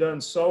they had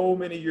done so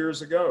many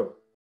years ago.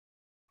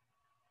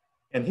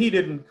 And he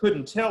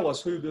couldn't tell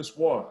us who this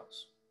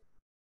was.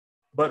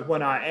 But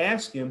when I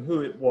asked him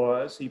who it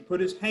was, he put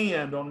his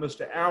hand on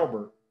Mr.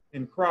 Albert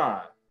and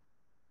cried.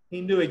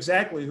 He knew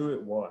exactly who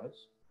it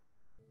was.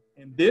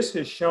 And this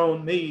has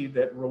shown me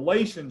that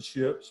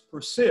relationships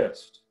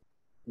persist.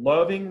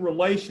 Loving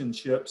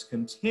relationships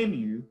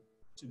continue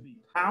to be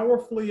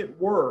powerfully at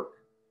work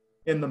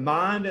in the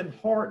mind and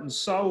heart and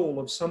soul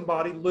of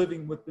somebody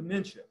living with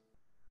dementia.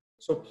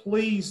 So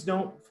please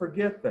don't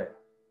forget that.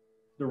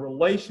 The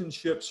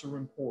relationships are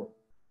important.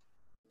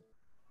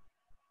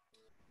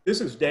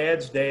 This is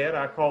Dad's dad.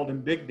 I called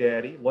him Big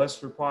Daddy,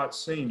 Lester Potts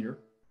Sr.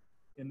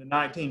 in the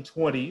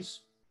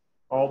 1920s,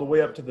 all the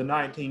way up to the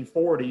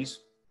 1940s.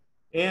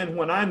 And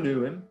when I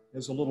knew him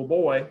as a little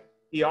boy,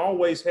 he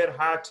always had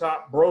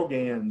high-top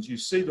brogans. You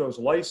see those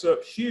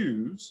lace-up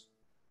shoes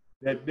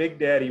that Big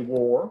Daddy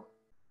wore.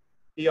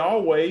 He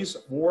always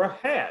wore a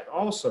hat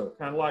also,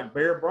 kind of like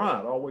Bear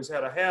Bryant, always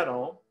had a hat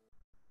on.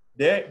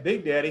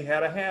 Big Daddy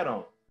had a hat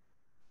on.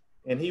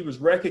 And he was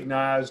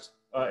recognized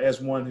as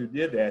one who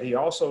did that. He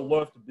also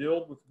loved to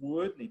build with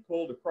wood, and he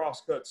pulled a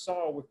crosscut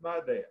saw with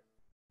my dad.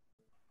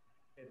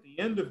 At the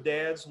end of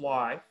Dad's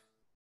life,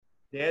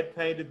 Dad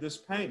painted this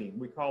painting.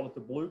 We call it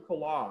the Blue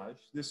Collage.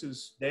 This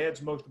is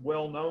Dad's most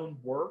well-known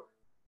work.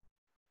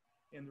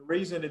 And the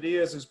reason it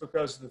is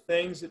because of the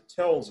things it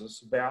tells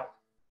us about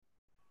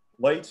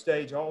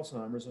late-stage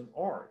Alzheimer's and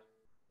art.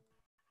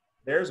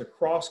 There's a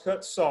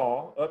crosscut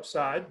saw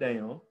upside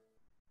down.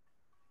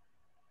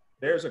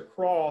 There's a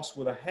cross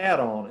with a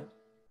hat on it.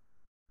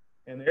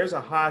 And there's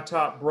a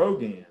high-top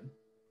brogan.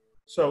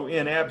 So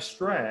in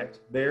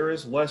abstract, there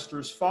is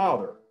Lester's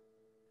father.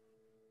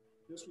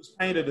 This was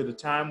painted at a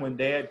time when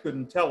Dad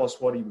couldn't tell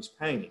us what he was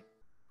painting.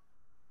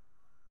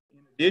 In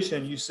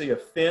addition, you see a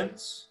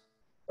fence,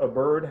 a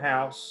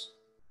birdhouse,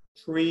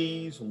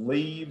 trees,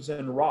 leaves,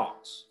 and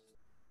rocks.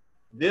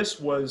 This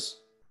was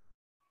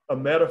a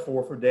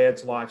metaphor for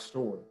Dad's life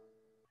story.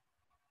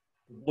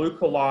 The Blue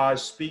Collage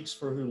speaks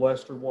for who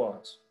Lester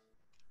was.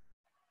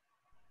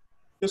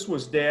 This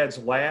was Dad's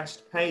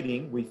last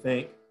painting, we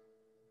think,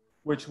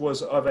 which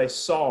was of a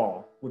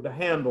saw with the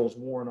handles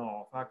worn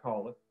off, I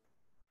call it,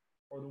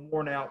 or the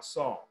worn out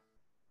saw.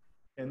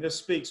 And this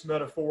speaks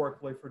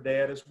metaphorically for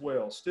Dad as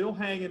well, still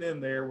hanging in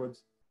there with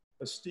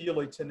a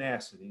steely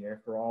tenacity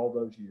after all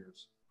those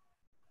years.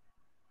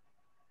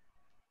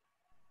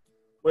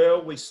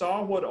 Well, we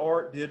saw what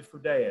art did for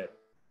Dad.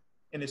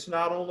 And it's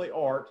not only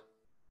art,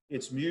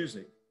 it's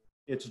music,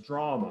 it's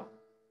drama,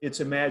 it's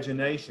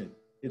imagination,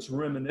 it's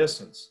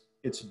reminiscence,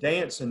 it's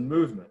dance and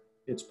movement,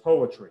 it's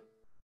poetry,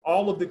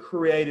 all of the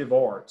creative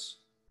arts.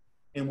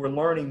 And we're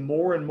learning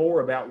more and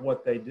more about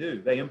what they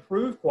do. They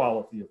improve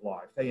quality of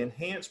life. They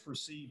enhance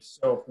perceived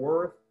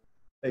self-worth.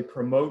 They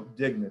promote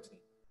dignity,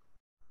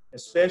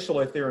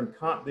 especially if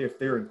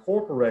they're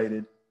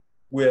incorporated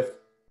with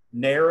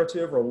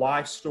narrative or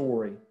life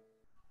story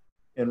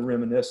and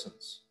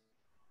reminiscence.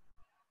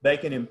 They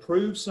can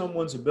improve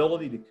someone's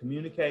ability to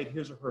communicate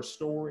his or her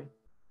story.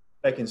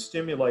 They can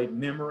stimulate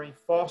memory,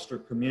 foster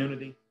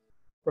community,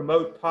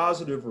 promote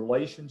positive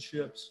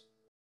relationships,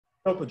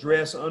 help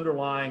address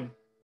underlying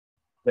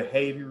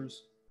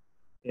behaviors,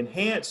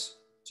 enhance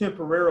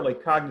temporarily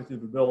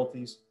cognitive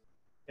abilities,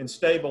 and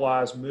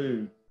stabilize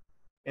mood.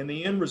 And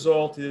the end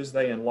result is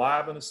they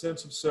enliven a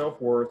sense of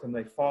self-worth and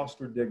they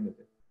foster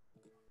dignity.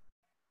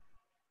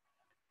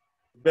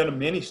 There have been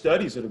many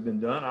studies that have been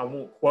done. I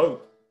won't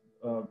quote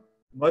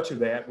much of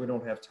that. We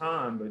don't have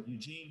time, but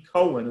Eugene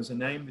Cohen is a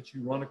name that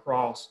you run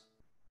across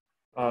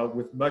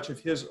with much of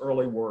his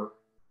early work.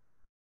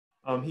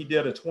 He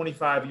did a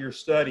 25-year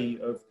study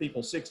of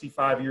people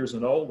 65 years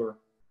and older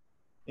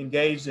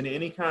engaged in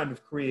any kind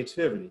of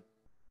creativity.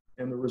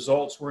 And the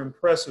results were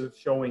impressive,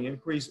 showing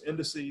increased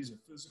indices of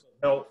physical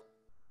health,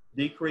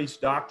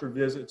 decreased doctor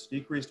visits,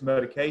 decreased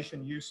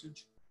medication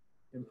usage,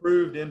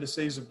 improved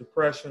indices of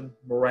depression,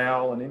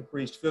 morale, and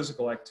increased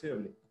physical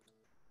activity.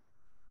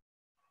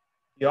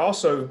 He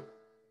also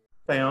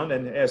found,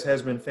 and as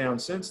has been found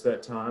since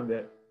that time,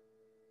 that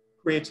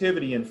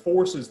creativity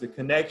reinforces the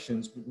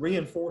connections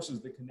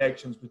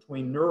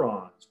between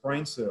neurons,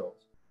 brain cells,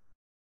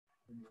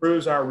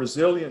 improves our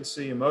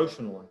resiliency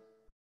emotionally,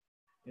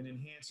 and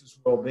enhances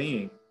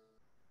well-being.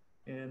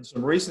 And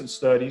some recent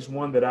studies,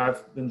 one that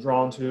I've been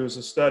drawn to is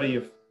a study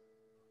of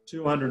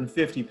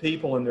 250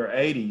 people in their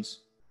 80s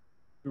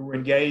who were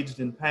engaged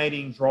in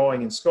painting,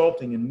 drawing, and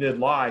sculpting in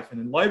midlife, and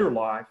in later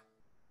life,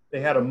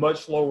 they had a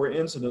much lower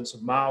incidence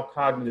of mild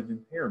cognitive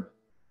impairment.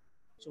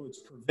 So it's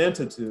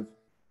preventative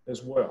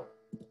as well.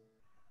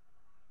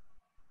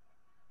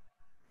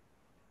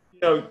 You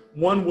know,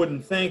 one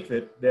wouldn't think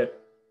that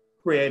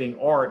creating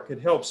art could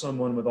help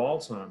someone with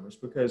Alzheimer's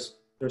because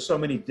there's so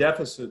many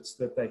deficits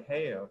that they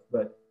have,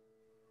 but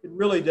it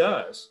really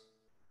does.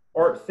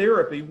 Art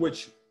therapy,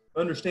 which,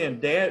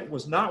 understand, Dad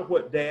was not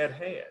what Dad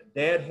had.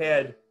 Dad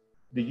had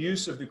the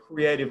use of the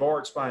creative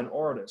arts by an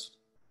artist,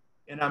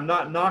 and I'm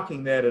not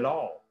knocking that at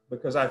all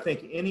because I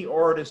think any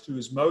artist who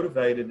is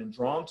motivated and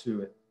drawn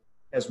to it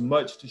has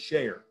much to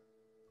share.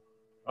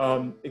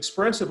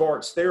 Expressive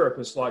arts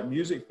therapists like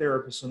music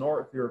therapists and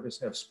art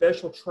therapists have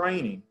special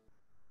training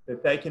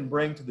that they can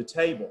bring to the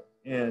table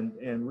and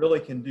really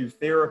can do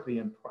therapy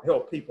and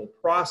help people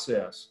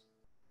process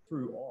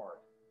through art.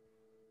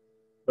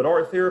 But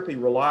art therapy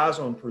relies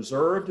on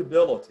preserved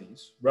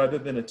abilities rather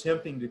than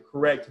attempting to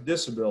correct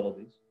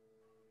disabilities.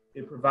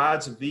 It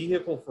provides a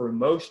vehicle for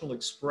emotional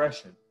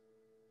expression.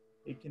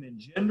 It can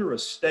engender a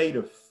state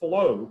of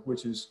flow,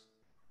 which is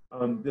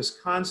this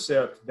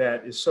concept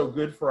that is so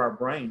good for our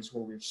brains,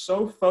 where we're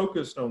so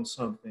focused on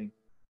something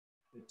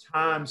that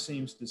time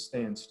seems to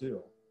stand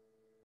still.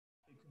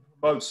 It can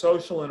promote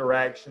social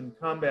interaction,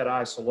 combat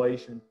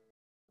isolation,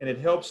 and it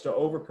helps to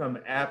overcome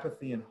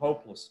apathy and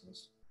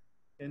hopelessness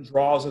and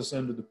draws us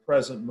into the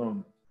present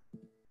moment.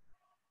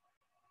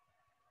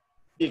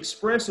 The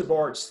expressive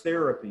arts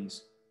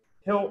therapies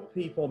help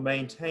people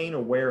maintain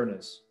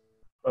awareness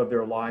of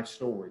their life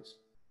stories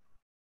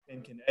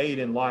and can aid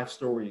in life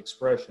story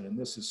expression. And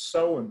this is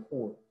so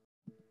important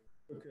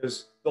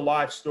because the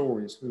life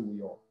story is who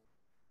we are.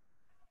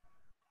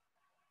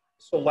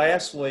 So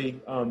lastly,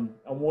 I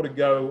want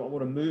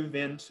to move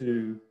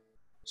into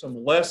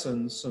some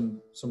lessons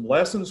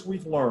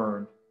we've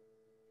learned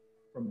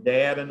from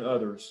Dad and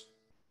others.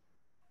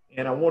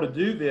 And I want to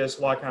do this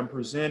like I'm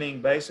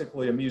presenting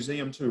basically a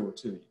museum tour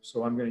to you.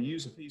 So I'm going to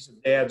use a piece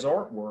of Dad's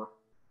artwork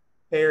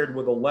paired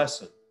with a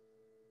lesson.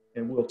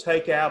 And we'll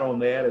take out on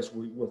that as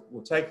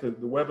we'll take the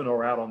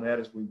webinar out on that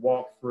as we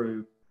walk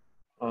through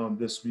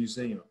this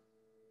museum.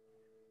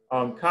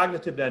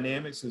 Cognitive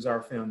dynamics is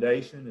our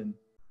foundation, and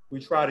we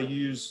try to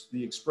use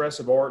the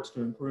expressive arts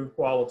to improve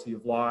quality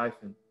of life,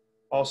 and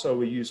also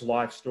we use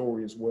life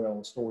story as well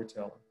and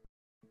storytelling.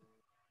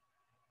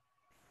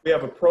 We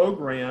have a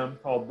program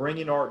called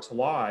Bringing Art to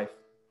Life,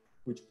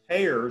 which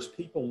pairs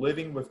people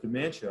living with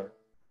dementia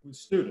with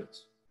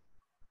students,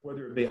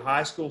 whether it be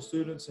high school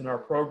students in our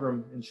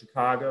program in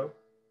Chicago,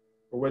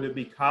 or whether it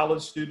be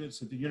college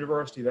students at the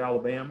University of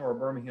Alabama or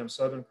Birmingham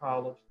Southern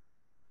College.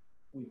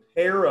 We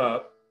pair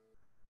up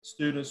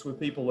students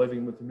with people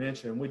living with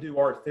dementia, and we do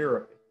art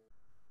therapy.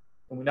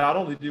 And we not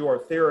only do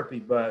art therapy,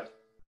 but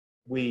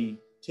we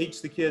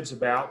teach the kids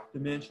about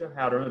dementia,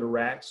 how to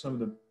interact, some of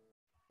the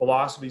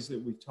philosophies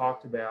that we've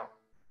talked about.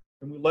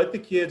 And we let the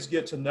kids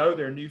get to know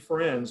their new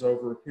friends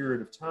over a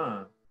period of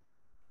time.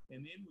 And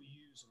then we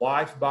use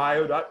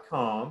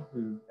lifebio.com,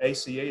 who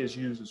ACA has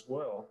used as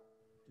well,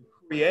 to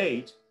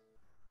create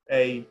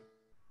a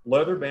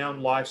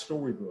leather-bound life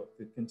storybook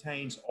that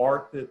contains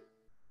art that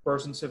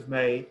persons have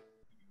made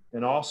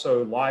and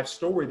also life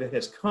story that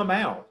has come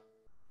out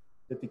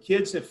that the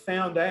kids have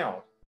found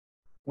out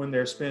when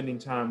they're spending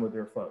time with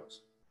their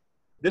folks.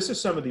 This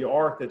is some of the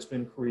art that's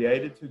been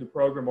created through the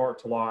program Art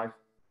to Life,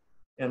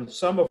 and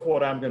some of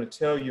what I'm going to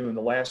tell you in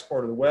the last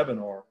part of the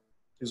webinar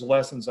is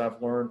lessons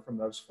I've learned from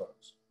those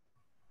folks.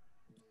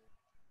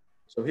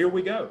 So here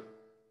we go.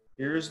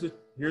 Here's the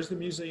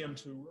museum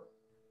tour.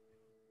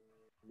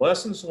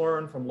 Lessons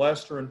learned from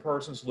Lester and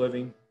persons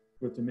living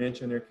with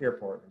dementia and their care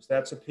partners.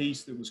 That's a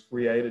piece that was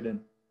created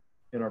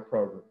in our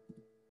program.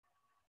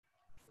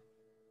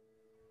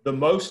 The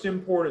most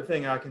important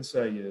thing I can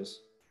say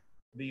is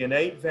the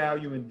innate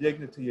value and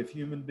dignity of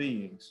human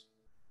beings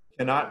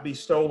cannot be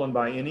stolen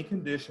by any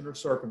condition or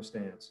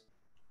circumstance.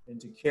 And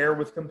to care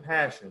with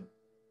compassion,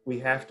 we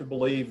have to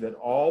believe that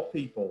all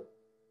people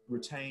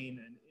retain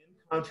an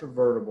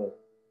incontrovertible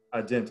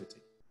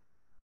identity.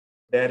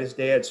 That is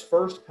Dad's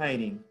first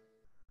painting,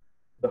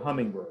 The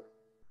Hummingbird.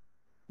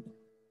 The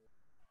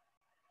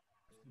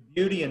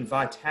beauty and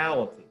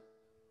vitality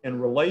and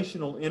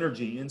relational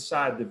energy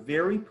inside the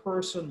very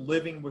person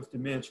living with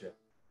dementia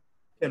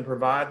can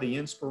provide the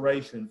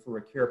inspiration for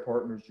a care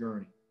partner's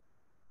journey.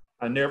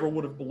 I never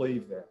would have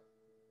believed that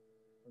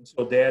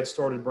until Dad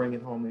started bringing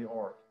home the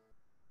art.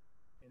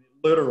 And it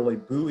literally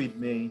buoyed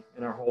me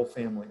and our whole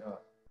family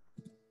up.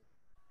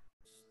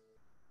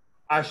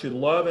 I should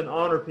love and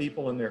honor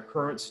people in their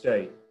current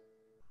state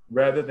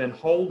rather than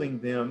holding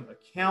them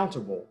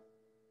accountable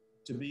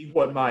to be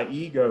what my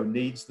ego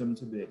needs them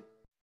to be.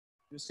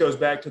 This goes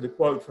back to the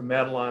quote from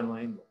Madeline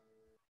L'Engle.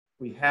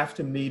 We have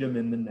to meet them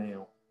in the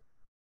now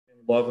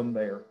and love them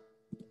there.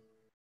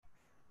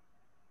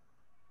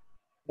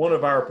 One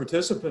of our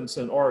participants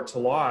in Art to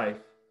Life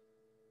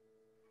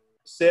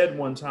said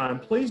one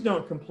time, "Please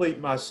don't complete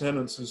my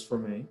sentences for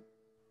me."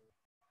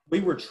 We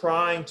were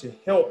trying to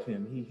help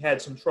him. He had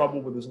some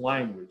trouble with his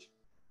language.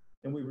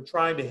 and we were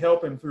trying to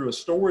help him through a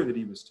story that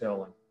he was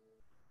telling.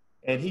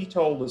 And he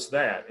told us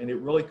that, and it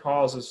really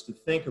caused us to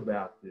think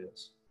about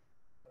this.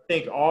 I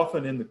think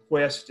often in the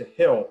quest to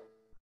help,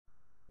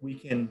 we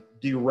can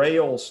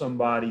derail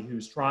somebody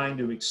who's trying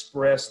to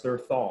express their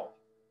thought.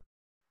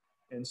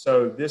 And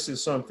so this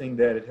is something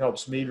that it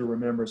helps me to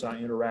remember as I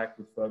interact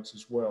with folks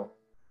as well.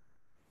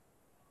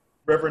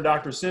 Reverend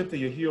Dr.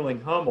 Cynthia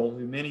Hewling-Hummel,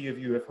 who many of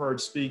you have heard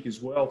speak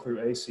as well through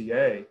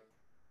ACA,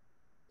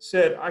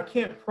 said, "I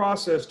can't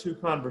process two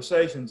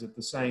conversations at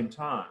the same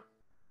time."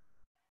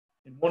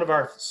 In one of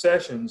our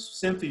sessions,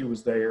 Cynthia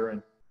was there,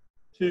 and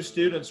two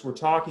students were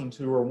talking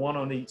to her, one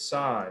on each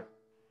side.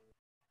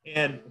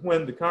 And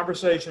when the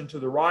conversation to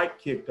the right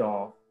kicked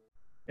off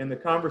and the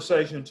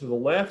conversation to the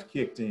left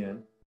kicked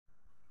in,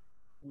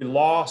 we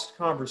lost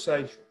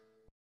conversation.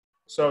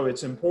 So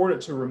it's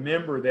important to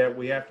remember that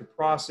we have to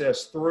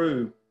process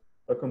through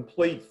a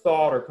complete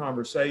thought or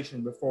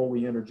conversation before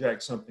we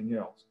interject something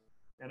else.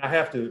 And I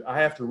have to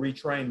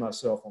retrain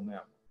myself on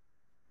that one.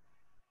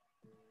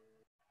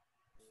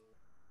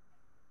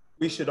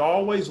 We should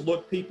always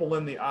look people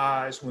in the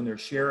eyes when they're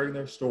sharing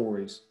their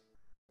stories,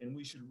 and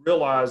we should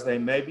realize they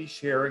may be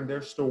sharing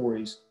their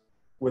stories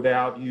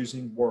without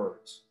using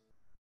words.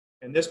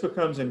 And this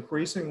becomes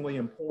increasingly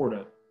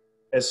important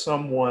as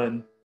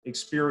someone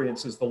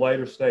experiences the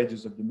later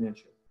stages of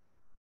dementia.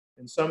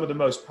 And some of the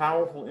most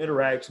powerful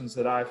interactions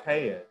that I've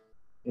had,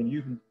 and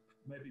you can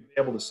maybe be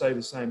able to say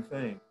the same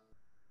thing,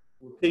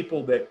 were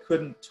people that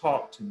couldn't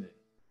talk to me.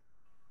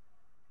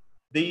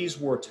 These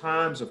were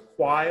times of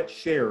quiet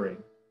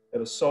sharing at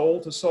a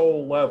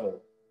soul-to-soul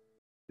level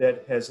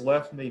that has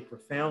left me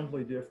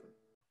profoundly different.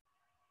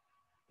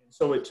 And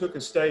so it took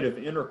a state of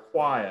inner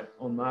quiet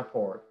on my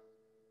part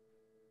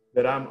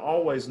that I'm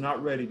always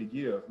not ready to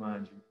give,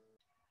 mind you.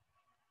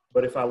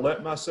 But if I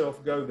let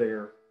myself go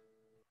there,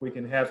 we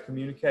can have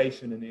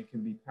communication, and it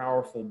can be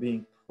powerful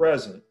being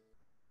present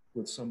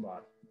with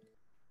somebody.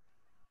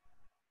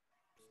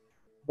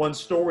 One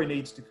story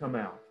needs to come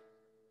out.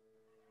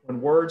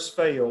 When words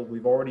fail,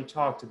 we've already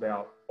talked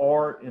about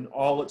art in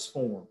all its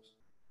forms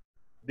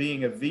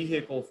being a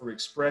vehicle for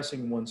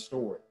expressing one's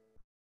story.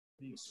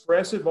 The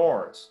expressive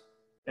arts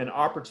and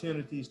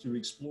opportunities to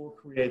explore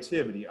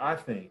creativity, I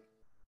think,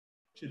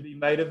 should be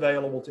made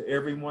available to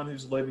everyone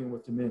who's living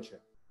with dementia.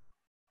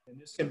 And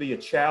this can be a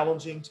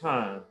challenging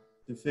time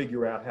to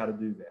figure out how to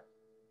do that.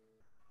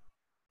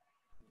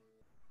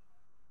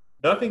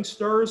 Nothing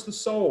stirs the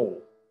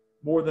soul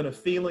more than a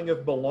feeling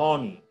of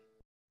belonging.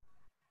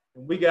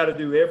 And we got to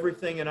do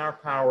everything in our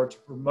power to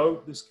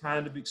promote this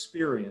kind of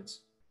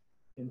experience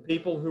in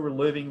people who are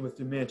living with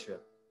dementia,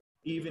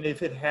 even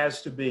if it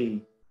has to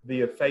be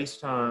via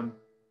FaceTime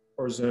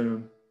or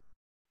Zoom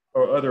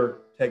or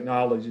other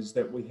technologies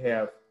that we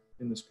have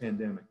in this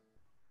pandemic.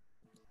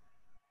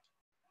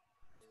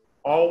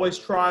 Always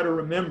try to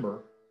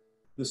remember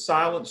the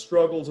silent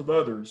struggles of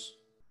others,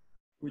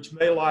 which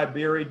may lie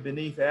buried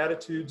beneath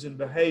attitudes and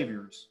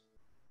behaviors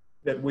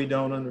that we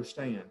don't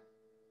understand.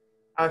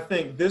 I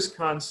think this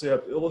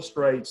concept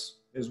illustrates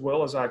as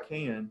well as I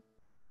can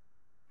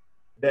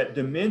that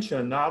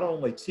dementia not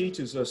only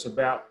teaches us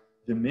about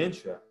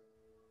dementia,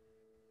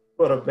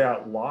 but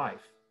about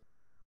life.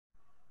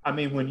 I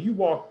mean, when you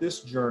walk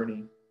this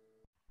journey,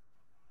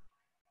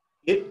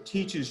 it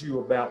teaches you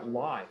about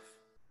life.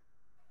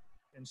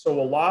 And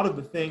so a lot of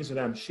the things that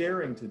I'm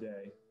sharing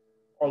today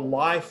are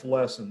life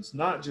lessons,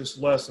 not just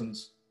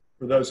lessons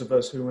for those of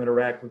us who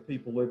interact with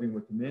people living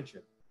with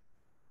dementia.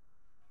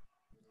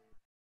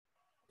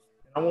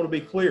 And I want to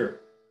be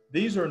clear,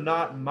 these are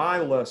not my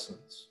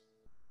lessons.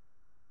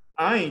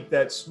 I ain't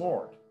that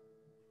smart.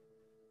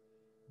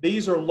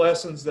 These are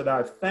lessons that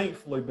I've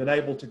thankfully been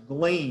able to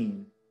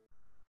glean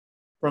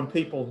from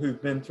people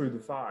who've been through the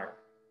fire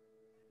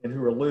and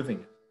who are living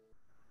it.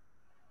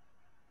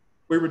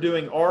 We were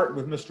doing art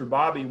with Mr.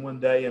 Bobby one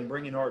day and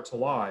bringing art to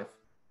life,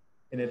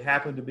 and it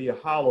happened to be a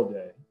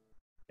holiday,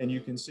 and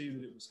you can see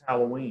that it was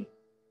Halloween.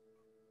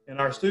 And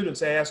our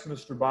students asked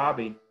Mr.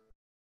 Bobby,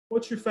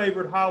 "What's your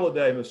favorite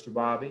holiday, Mr.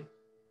 Bobby?"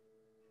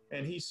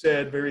 And he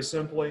said very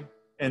simply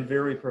and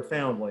very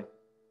profoundly,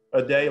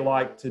 "A day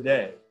like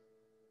today."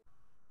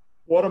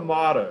 What a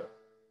motto.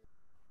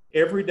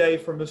 Every day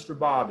for Mr.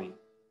 Bobby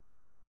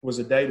was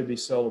a day to be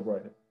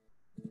celebrated.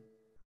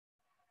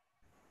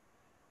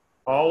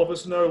 All of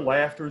us know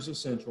laughter is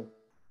essential.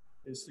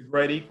 It's the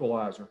great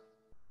equalizer.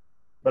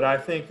 But I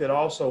think that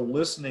also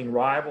listening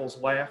rivals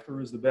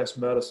laughter is the best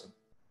medicine.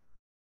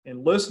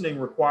 And listening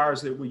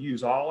requires that we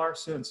use all our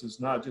senses,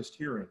 not just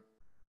hearing.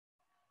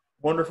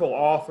 Wonderful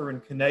author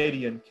and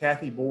Canadian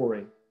Kathy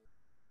Borey,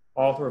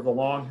 author of The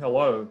Long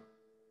Hello,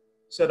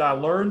 said, "I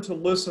learned to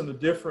listen a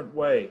different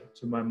way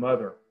to my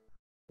mother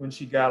when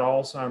she got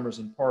Alzheimer's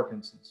and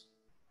Parkinson's."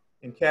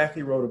 And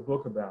Kathy wrote a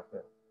book about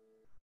that.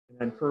 And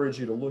I encourage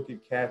you to look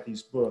at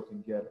Kathy's book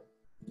and get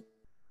it.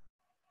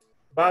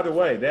 By the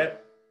way,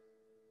 that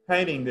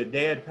painting that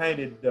Dad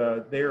painted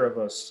there of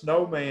a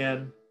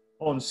snowman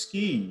on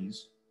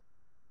skis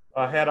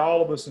had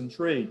all of us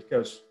intrigued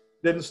because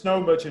it didn't snow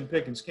much in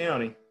Pickens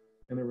County,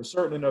 and there were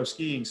certainly no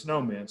skiing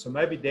snowmen. So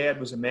maybe Dad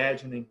was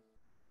imagining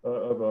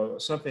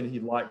something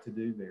he'd like to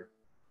do there.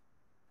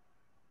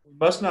 We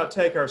must not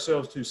take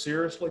ourselves too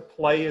seriously.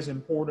 Play is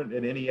important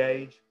at any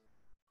age.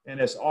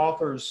 And as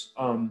authors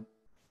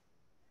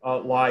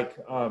like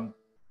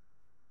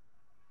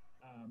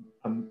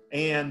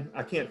Anne,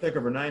 I can't think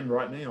of her name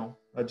right now,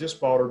 I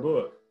just bought her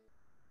book,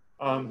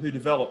 who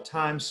developed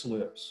Time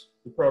Slips,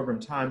 the program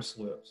Time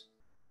Slips.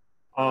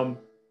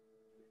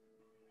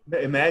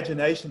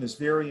 Imagination is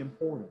very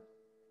important.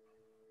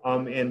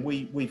 And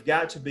we've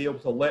got to be able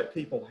to let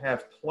people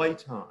have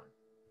playtime,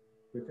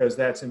 because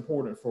that's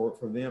important for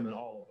them and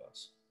all of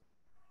us.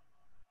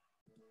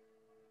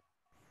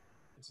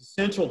 It's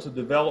essential to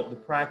develop the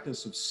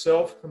practice of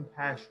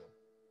self-compassion.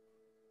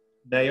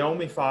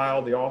 Naomi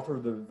Feil, the author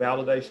of The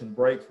Validation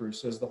Breakthrough,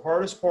 says, the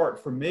hardest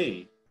part for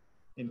me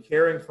in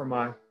caring for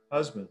my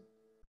husband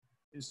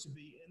is to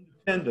be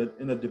independent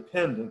in a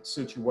dependent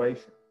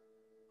situation.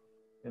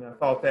 And I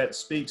thought that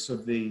speaks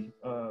of the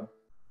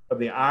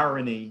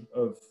irony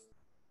of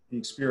the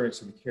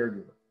experience of the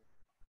caregiver.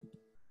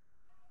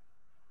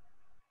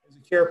 As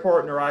a care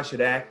partner, I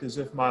should act as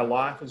if my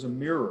life is a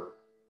mirror,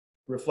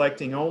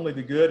 reflecting only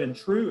the good and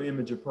true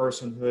image of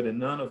personhood and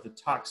none of the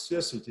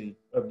toxicity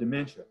of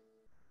dementia.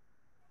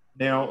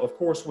 Now, of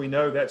course, we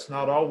know that's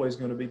not always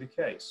going to be the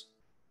case.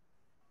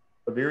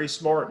 A very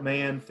smart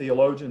man,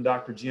 theologian,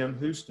 Dr. Jim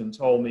Houston,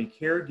 told me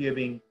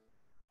caregiving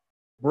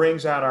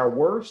brings out our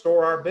worst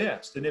or our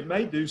best, and it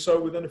may do so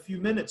within a few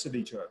minutes of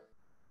each other.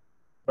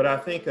 But I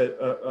think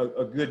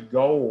a good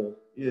goal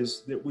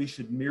is that we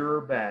should mirror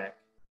back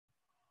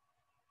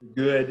the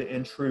good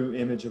and true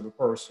image of a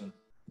person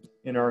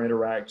in our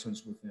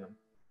interactions with them.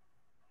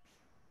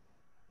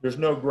 There's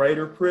no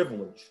greater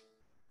privilege,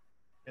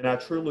 and I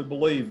truly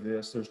believe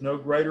this, there's no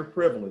greater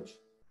privilege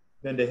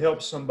than to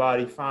help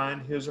somebody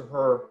find his or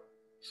her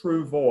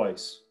true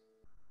voice,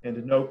 and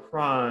to no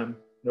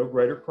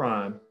greater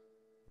crime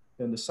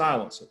than to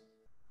silence it.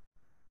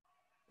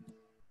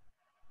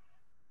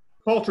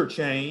 Culture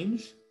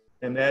change,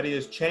 and that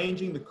is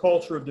changing the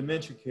culture of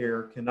dementia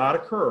care, cannot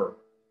occur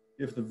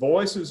if the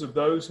voices of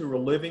those who are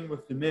living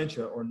with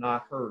dementia are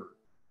not heard.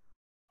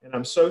 And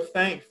I'm so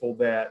thankful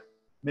that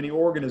many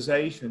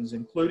organizations,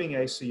 including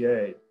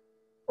ACA,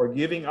 are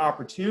giving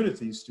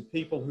opportunities to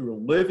people who are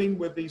living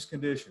with these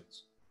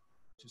conditions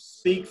to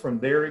speak from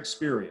their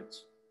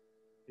experience.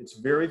 It's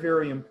very,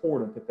 very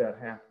important that that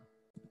happen.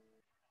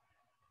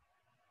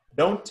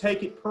 Don't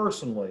take it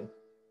personally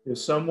if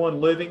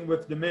someone living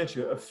with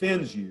dementia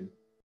offends you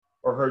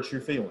or hurts your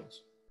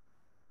feelings.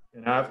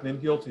 And I've been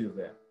guilty of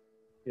that.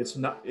 It's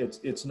not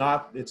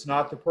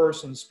the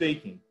person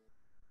speaking.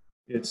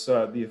 It's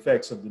the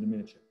effects of the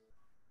dementia.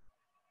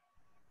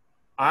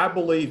 I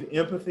believe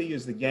empathy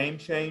is the game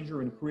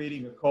changer in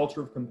creating a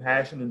culture of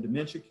compassion in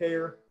dementia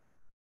care.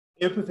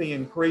 Empathy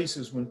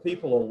increases when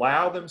people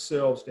allow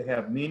themselves to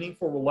have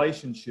meaningful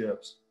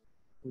relationships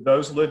with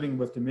those living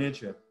with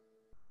dementia.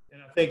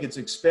 And I think it's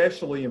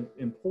especially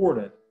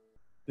important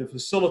to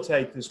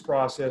facilitate this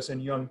process in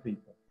young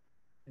people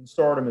and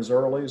start them as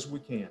early as we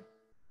can.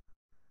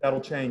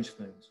 That'll change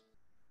things.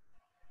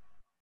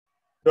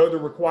 Though the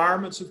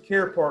requirements of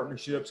care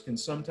partnerships can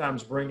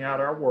sometimes bring out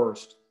our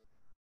worst,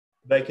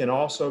 they can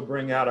also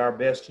bring out our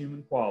best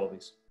human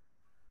qualities.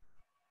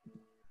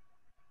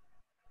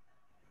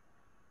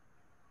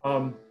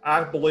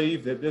 I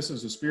believe that this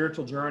is a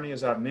spiritual journey,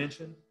 as I've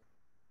mentioned,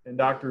 and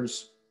Dr.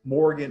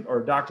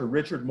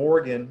 Richard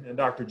Morgan and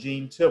Dr.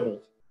 Jean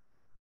Tybalt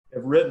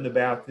have written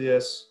about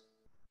this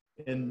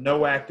in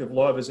No Act of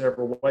Love Is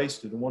Ever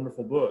Wasted, a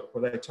wonderful book,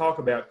 where they talk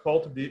about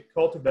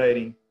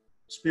cultivating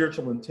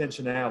spiritual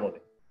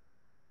intentionality,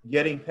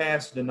 getting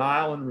past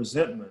denial and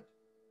resentment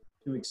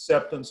to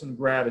acceptance and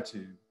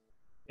gratitude,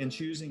 and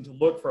choosing to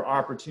look for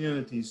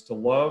opportunities to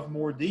love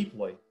more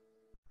deeply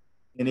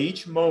in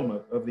each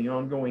moment of the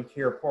ongoing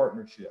care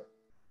partnership.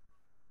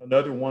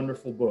 Another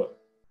wonderful book.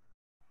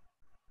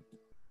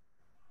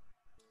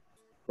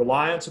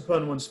 Reliance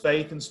upon one's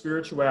faith and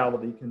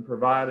spirituality can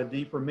provide a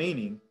deeper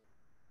meaning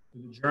to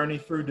the journey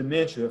through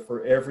dementia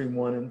for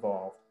everyone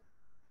involved.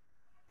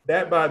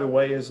 That, by the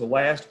way, is the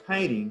last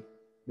painting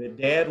that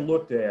Dad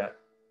looked at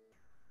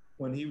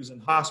when he was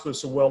in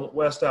hospice of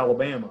West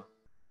Alabama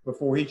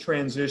before he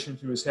transitioned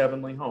to his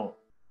heavenly home.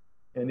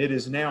 And it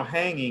is now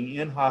hanging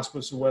in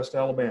hospice of West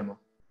Alabama.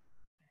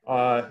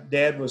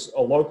 Dad was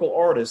a local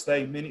artist.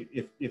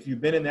 If you've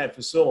been in that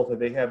facility,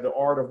 they have the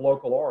art of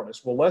local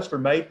artists. Well, Lester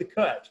made the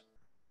cut.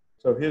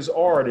 So his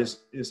art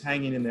is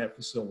hanging in that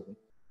facility.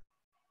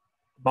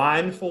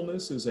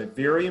 Mindfulness is a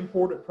very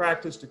important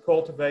practice to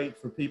cultivate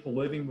for people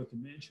living with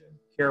dementia,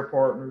 care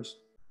partners,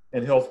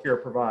 and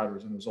healthcare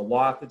providers. And there's a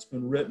lot that's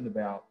been written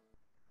about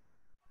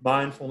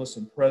mindfulness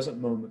and present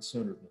moment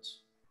centeredness.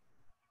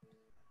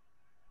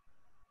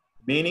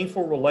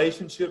 Meaningful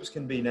relationships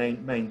can be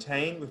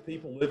maintained with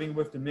people living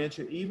with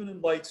dementia, even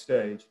in late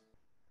stage.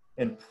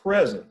 And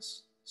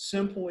presence,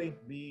 simply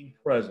being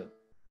present,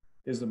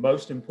 is the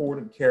most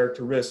important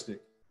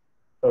characteristic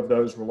of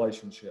those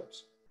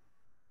relationships.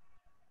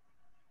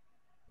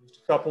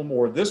 Just a couple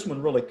more. This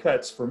one really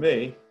cuts for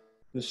me.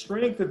 The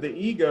strength of the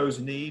ego's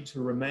need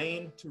to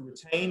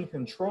retain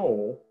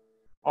control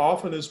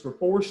often is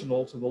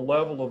proportional to the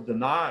level of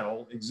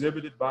denial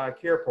exhibited by a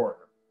care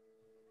partner.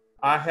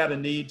 I had a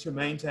need to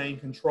maintain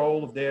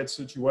control of Dad's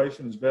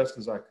situation as best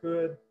as I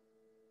could,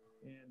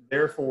 and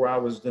therefore I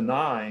was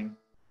denying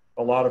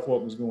a lot of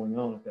what was going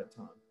on at that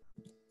time.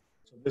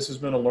 So this has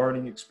been a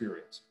learning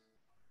experience.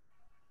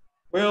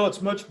 Well,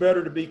 it's much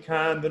better to be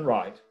kind than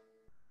right.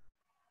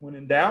 When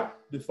in doubt,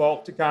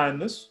 default to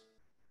kindness.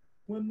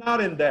 When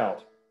not in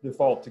doubt,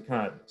 default to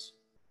kindness.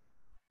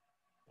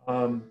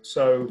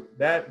 So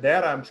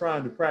that I'm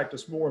trying to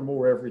practice more and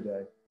more every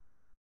day.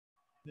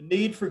 The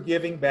need for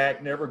giving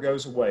back never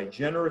goes away.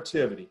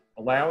 Generativity,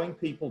 allowing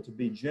people to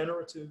be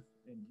generative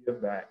and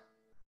give back.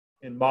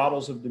 And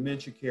models of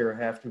dementia care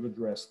have to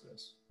address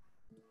this.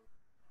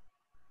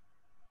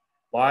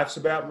 Life's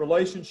about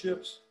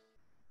relationships,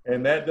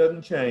 and that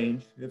doesn't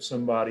change if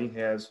somebody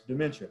has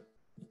dementia,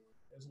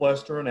 as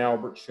Lester and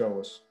Albert show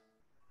us.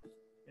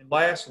 And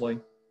lastly,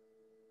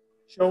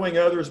 showing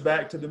others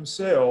back to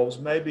themselves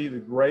may be the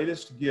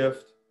greatest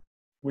gift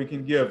we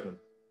can give them.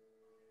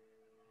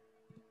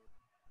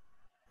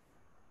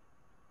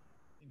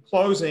 In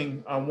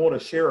closing, I want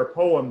to share a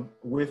poem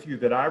with you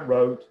that I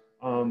wrote,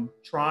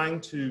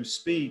 trying to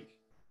speak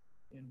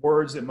in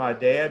words that my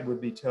dad would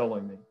be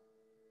telling me.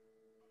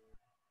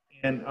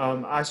 And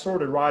I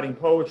started writing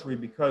poetry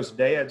because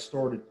Dad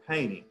started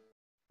painting.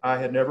 I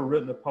had never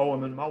written a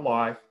poem in my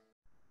life,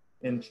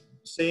 and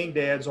seeing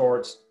Dad's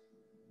arts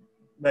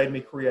made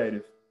me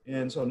creative.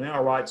 And so now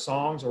I write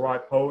songs, I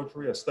write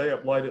poetry, I stay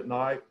up late at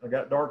night. I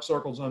got dark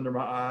circles under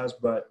my eyes,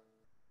 but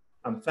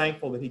I'm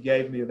thankful that he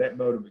gave me that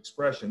mode of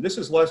expression. This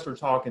is Lester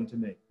talking to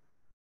me.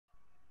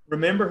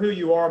 Remember who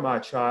you are, my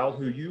child,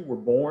 who you were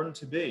born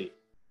to be.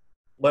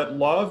 Let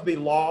love be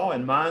law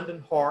and mind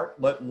and heart.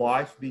 Let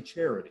life be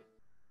charity.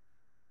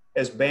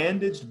 As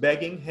bandaged,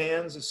 begging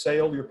hands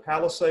assail your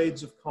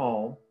palisades of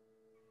calm,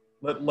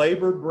 let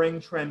labor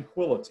bring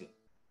tranquility.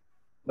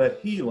 Let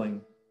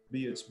healing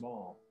be its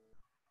balm.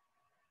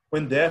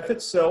 When death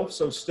itself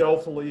so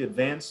stealthily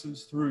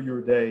advances through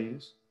your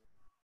days,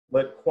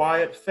 let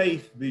quiet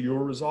faith be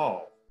your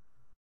resolve.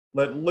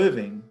 Let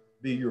living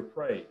be your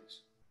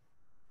praise.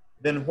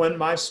 Then when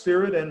my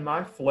spirit and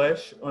my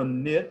flesh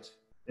unknit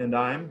and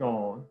I am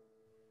gone,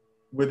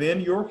 within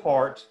your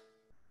heart,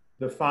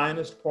 the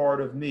finest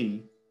part of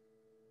me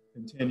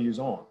continues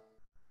on.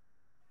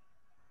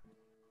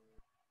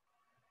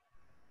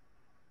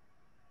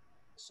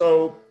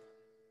 So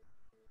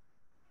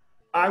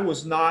I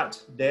was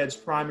not Dad's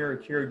primary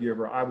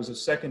caregiver. I was a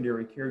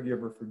secondary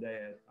caregiver for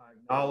Dad. I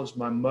acknowledged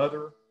my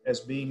mother as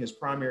being his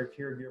primary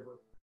caregiver,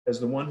 as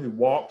the one who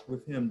walked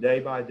with him day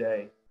by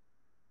day,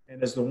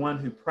 and as the one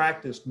who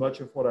practiced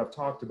much of what I've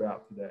talked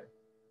about today.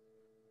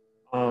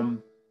 I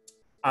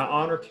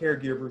honor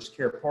caregivers,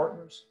 care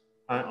partners.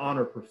 I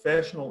honor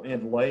professional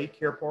and lay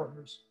care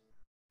partners.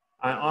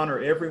 I honor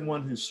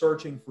everyone who's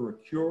searching for a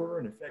cure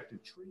and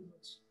effective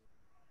treatments.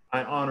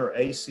 I honor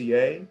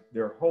ACA,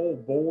 their whole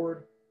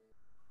board,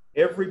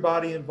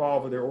 everybody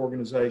involved with their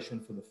organization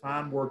for the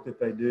fine work that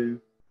they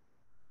do.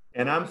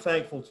 And I'm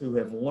thankful to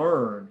have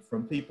learned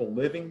from people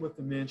living with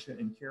dementia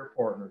and care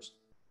partners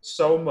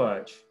so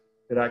much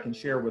that I can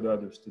share with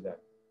others today.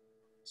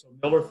 So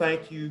Miller,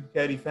 thank you.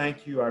 Katie,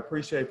 thank you. I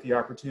appreciate the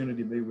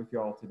opportunity to be with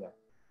y'all today.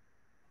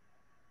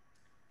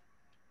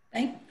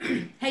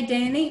 Hey,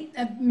 Danny,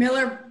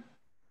 Miller,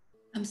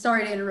 I'm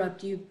sorry to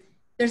interrupt you.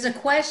 There's a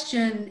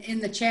question in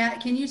the chat.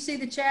 Can you see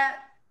the chat?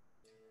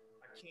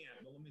 I can't,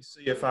 but let me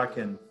see if I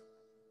can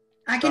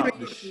read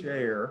the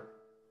share.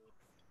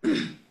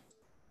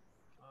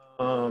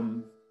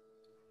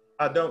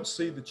 I don't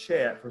see the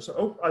chat.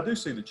 Oh, I do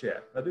see the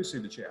chat. I do see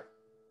the chat.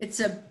 It's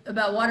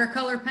about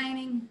watercolor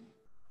painting.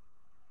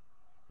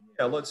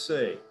 Yeah, let's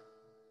see.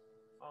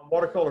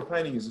 Watercolor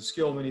painting is a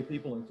skill many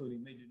people,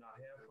 including me, do not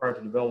have prior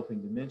to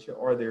developing dementia.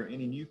 Are there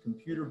any new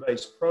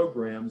computer-based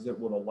programs that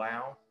would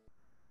allow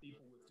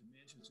people with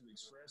dementia to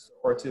express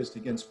their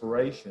artistic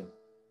inspiration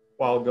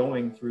while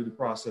going through the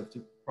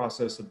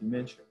process of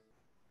dementia?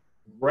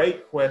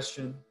 Great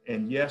question,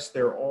 and yes,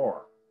 there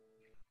are.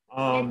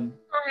 I'll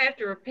have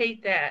to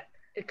repeat that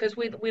because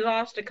we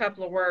lost a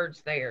couple of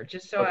words there,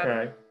 just so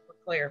okay. I'm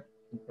clear.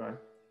 Okay.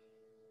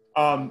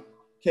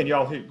 Can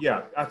y'all hear?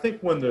 Yeah, I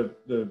think when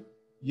the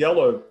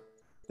yellow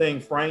thing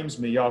frames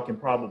me, y'all can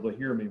probably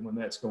hear me when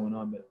that's going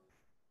on.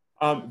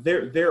 But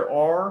there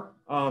are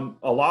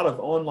a lot of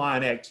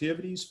online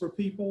activities for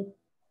people.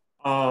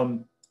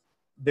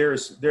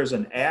 There's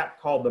an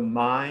app called the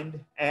Mind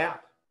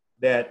app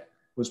that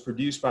was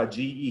produced by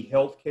GE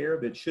Healthcare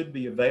that should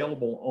be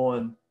available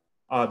on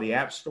the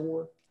App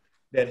Store,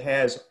 that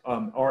has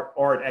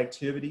art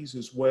activities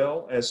as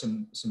well as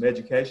some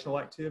educational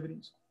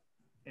activities.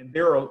 And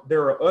there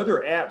are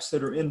other apps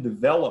that are in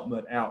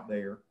development out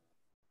there,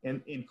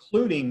 and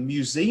including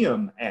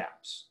museum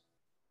apps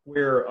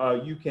where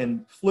you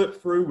can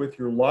flip through with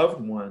your loved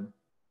one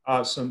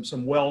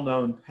some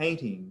well-known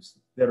paintings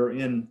that are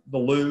in the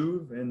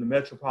Louvre and the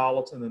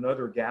Metropolitan and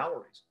other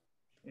galleries.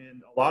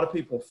 And a lot of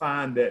people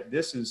find that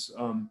this is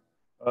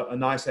a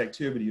nice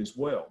activity as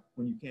well.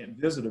 When you can't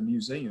visit a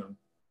museum,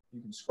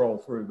 you can scroll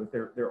through, but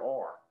there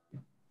are.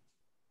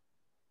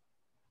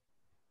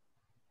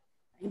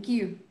 Thank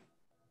you.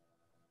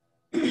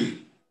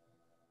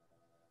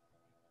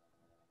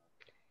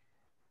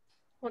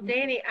 Well,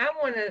 Danny, I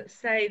want to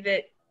say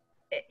that,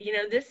 you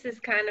know, this is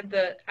kind of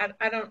the,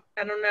 I don't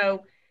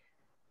know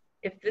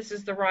if this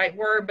is the right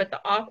word, but the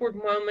awkward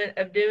moment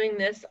of doing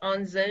this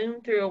on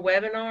Zoom through a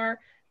webinar,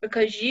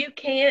 because you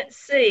can't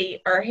see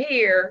or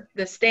hear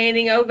the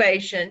standing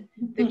ovation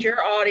that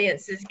your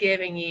audience is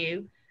giving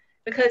you,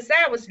 because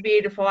that was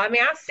beautiful. I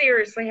mean, I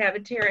seriously have a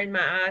tear in my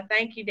eye.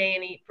 Thank you,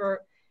 Danny,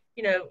 for,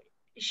 you know,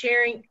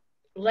 sharing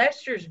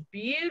Lester's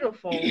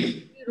beautiful,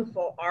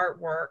 beautiful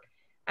artwork.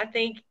 I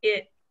think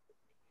it,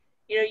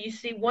 you know, you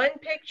see one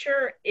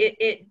picture,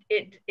 you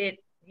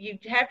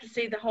have to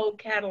see the whole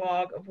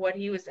catalog of what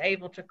he was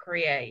able to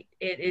create.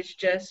 It is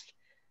just,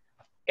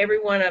 every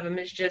one of them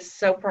is just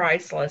so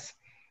priceless.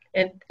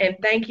 And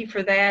thank you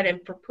for that, and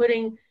for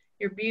putting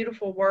your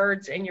beautiful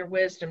words and your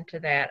wisdom to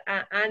that.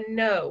 I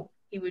know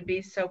he would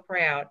be so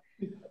proud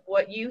of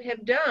what you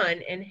have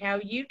done and how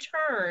you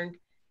turned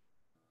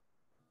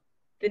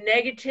the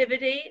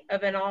negativity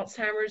of an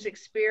Alzheimer's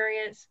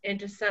experience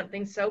into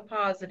something so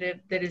positive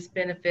that has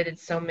benefited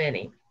so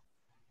many.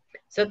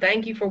 So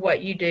thank you for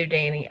what you do,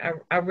 Danny.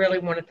 I really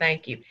want to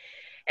thank you.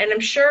 And I'm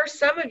sure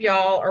some of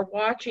y'all are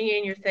watching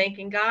and you're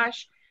thinking,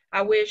 gosh,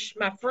 I wish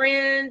my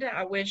friend,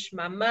 I wish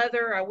my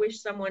mother, I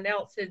wish someone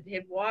else had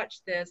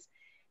watched this.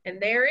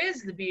 And there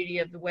is the beauty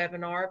of the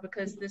webinar,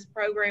 because this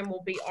program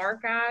will be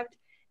archived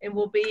and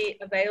will be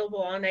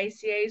available on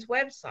ACA's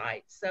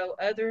website. So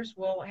others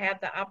will have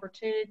the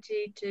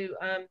opportunity to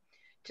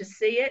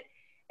see it.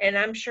 And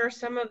I'm sure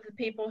some of the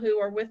people who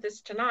are with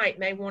us tonight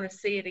may want to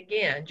see it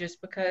again,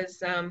 just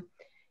because,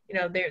 you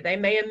know, they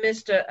may have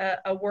missed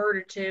a word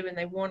or two, and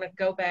they want to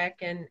go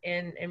back and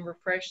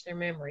refresh their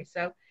memory.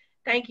 So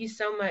thank you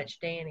so much,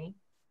 Danny.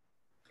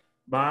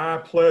 My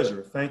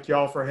pleasure. Thank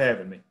y'all for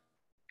having me.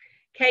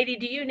 Katie,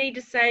 do you need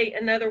to say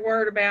another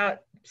word about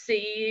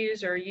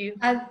CEUs, or you?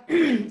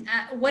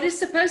 What is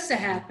supposed to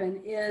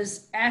happen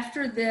is,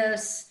 after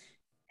this,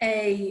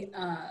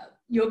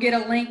 you'll get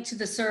a link to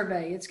the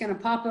survey. It's going to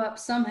pop up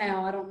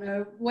somehow. I don't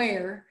know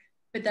where,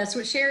 but that's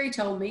what Sherry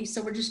told me.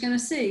 So we're just going to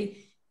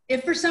see.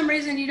 If for some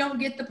reason you don't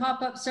get the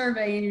pop-up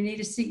survey and you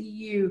need a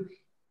CEU,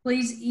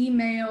 please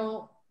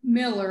email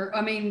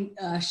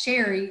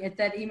Sherry at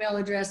that email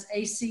address,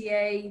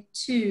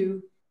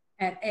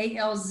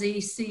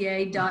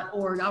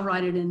 aca2@alzca.org. I'll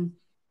write it in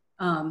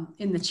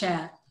the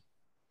chat.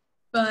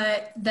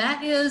 But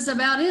that is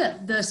about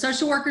it. The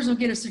social workers will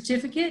get a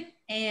certificate,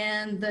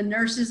 and the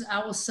nurses,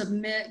 I will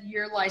submit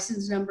your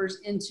license numbers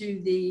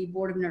into the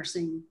Board of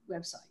Nursing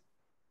website.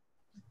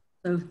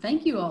 So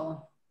thank you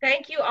all.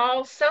 Thank you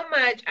all so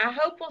much. I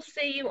hope we'll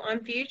see you on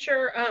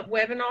future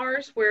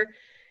webinars. We're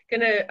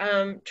going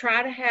to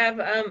try to have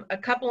a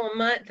couple a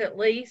month at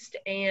least,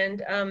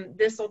 and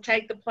this will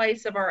take the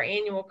place of our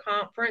annual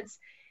conference.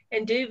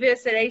 And do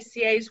visit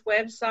ACA's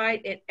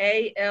website at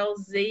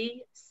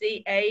alzca.org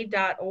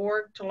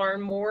to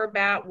learn more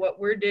about what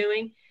we're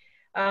doing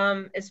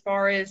as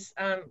far as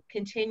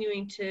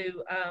continuing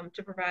to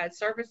provide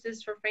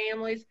services for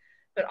families.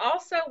 But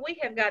also, we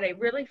have got a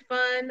really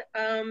fun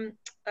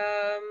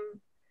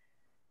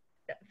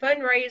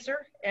fundraiser,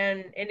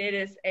 and it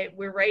is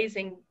we're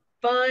raising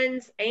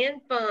funds and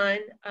fun,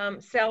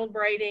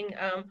 celebrating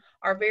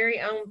our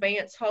very own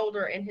Vance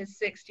Holder and his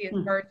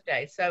 60th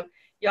birthday. So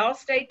y'all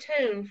stay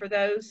tuned for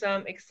those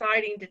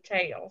exciting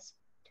details.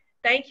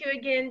 Thank you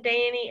again,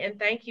 Danny, and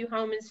thank you,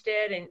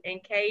 Homestead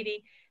and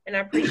Katie, and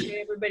I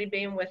appreciate everybody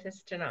being with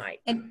us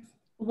tonight. And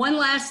one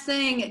last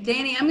thing,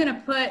 Danny, I'm going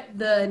to put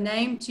the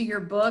name to your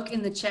book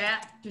in the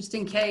chat just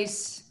in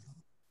case,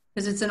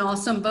 because it's an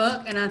awesome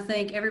book, and I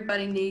think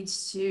everybody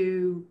needs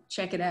to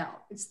check it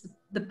out. It's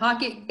the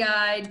Pocket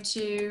Guide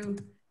to...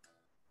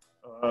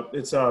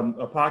 It's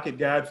a pocket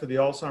guide for the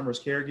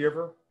Alzheimer's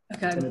caregiver.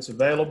 Okay. And it's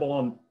available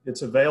on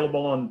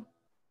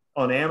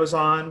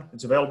Amazon.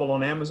 It's available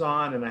on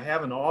Amazon, and I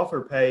have an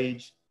author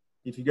page.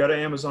 If you go to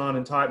Amazon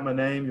and type my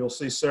name, you'll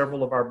see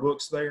several of our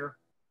books there,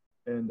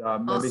 and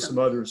maybe some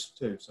others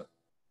too. So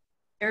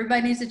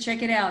everybody needs to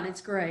check it out.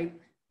 It's great.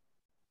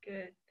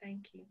 Good.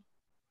 Thank you.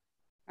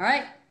 All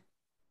right.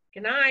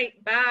 Good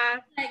night. Bye.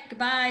 Good night.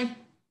 Goodbye.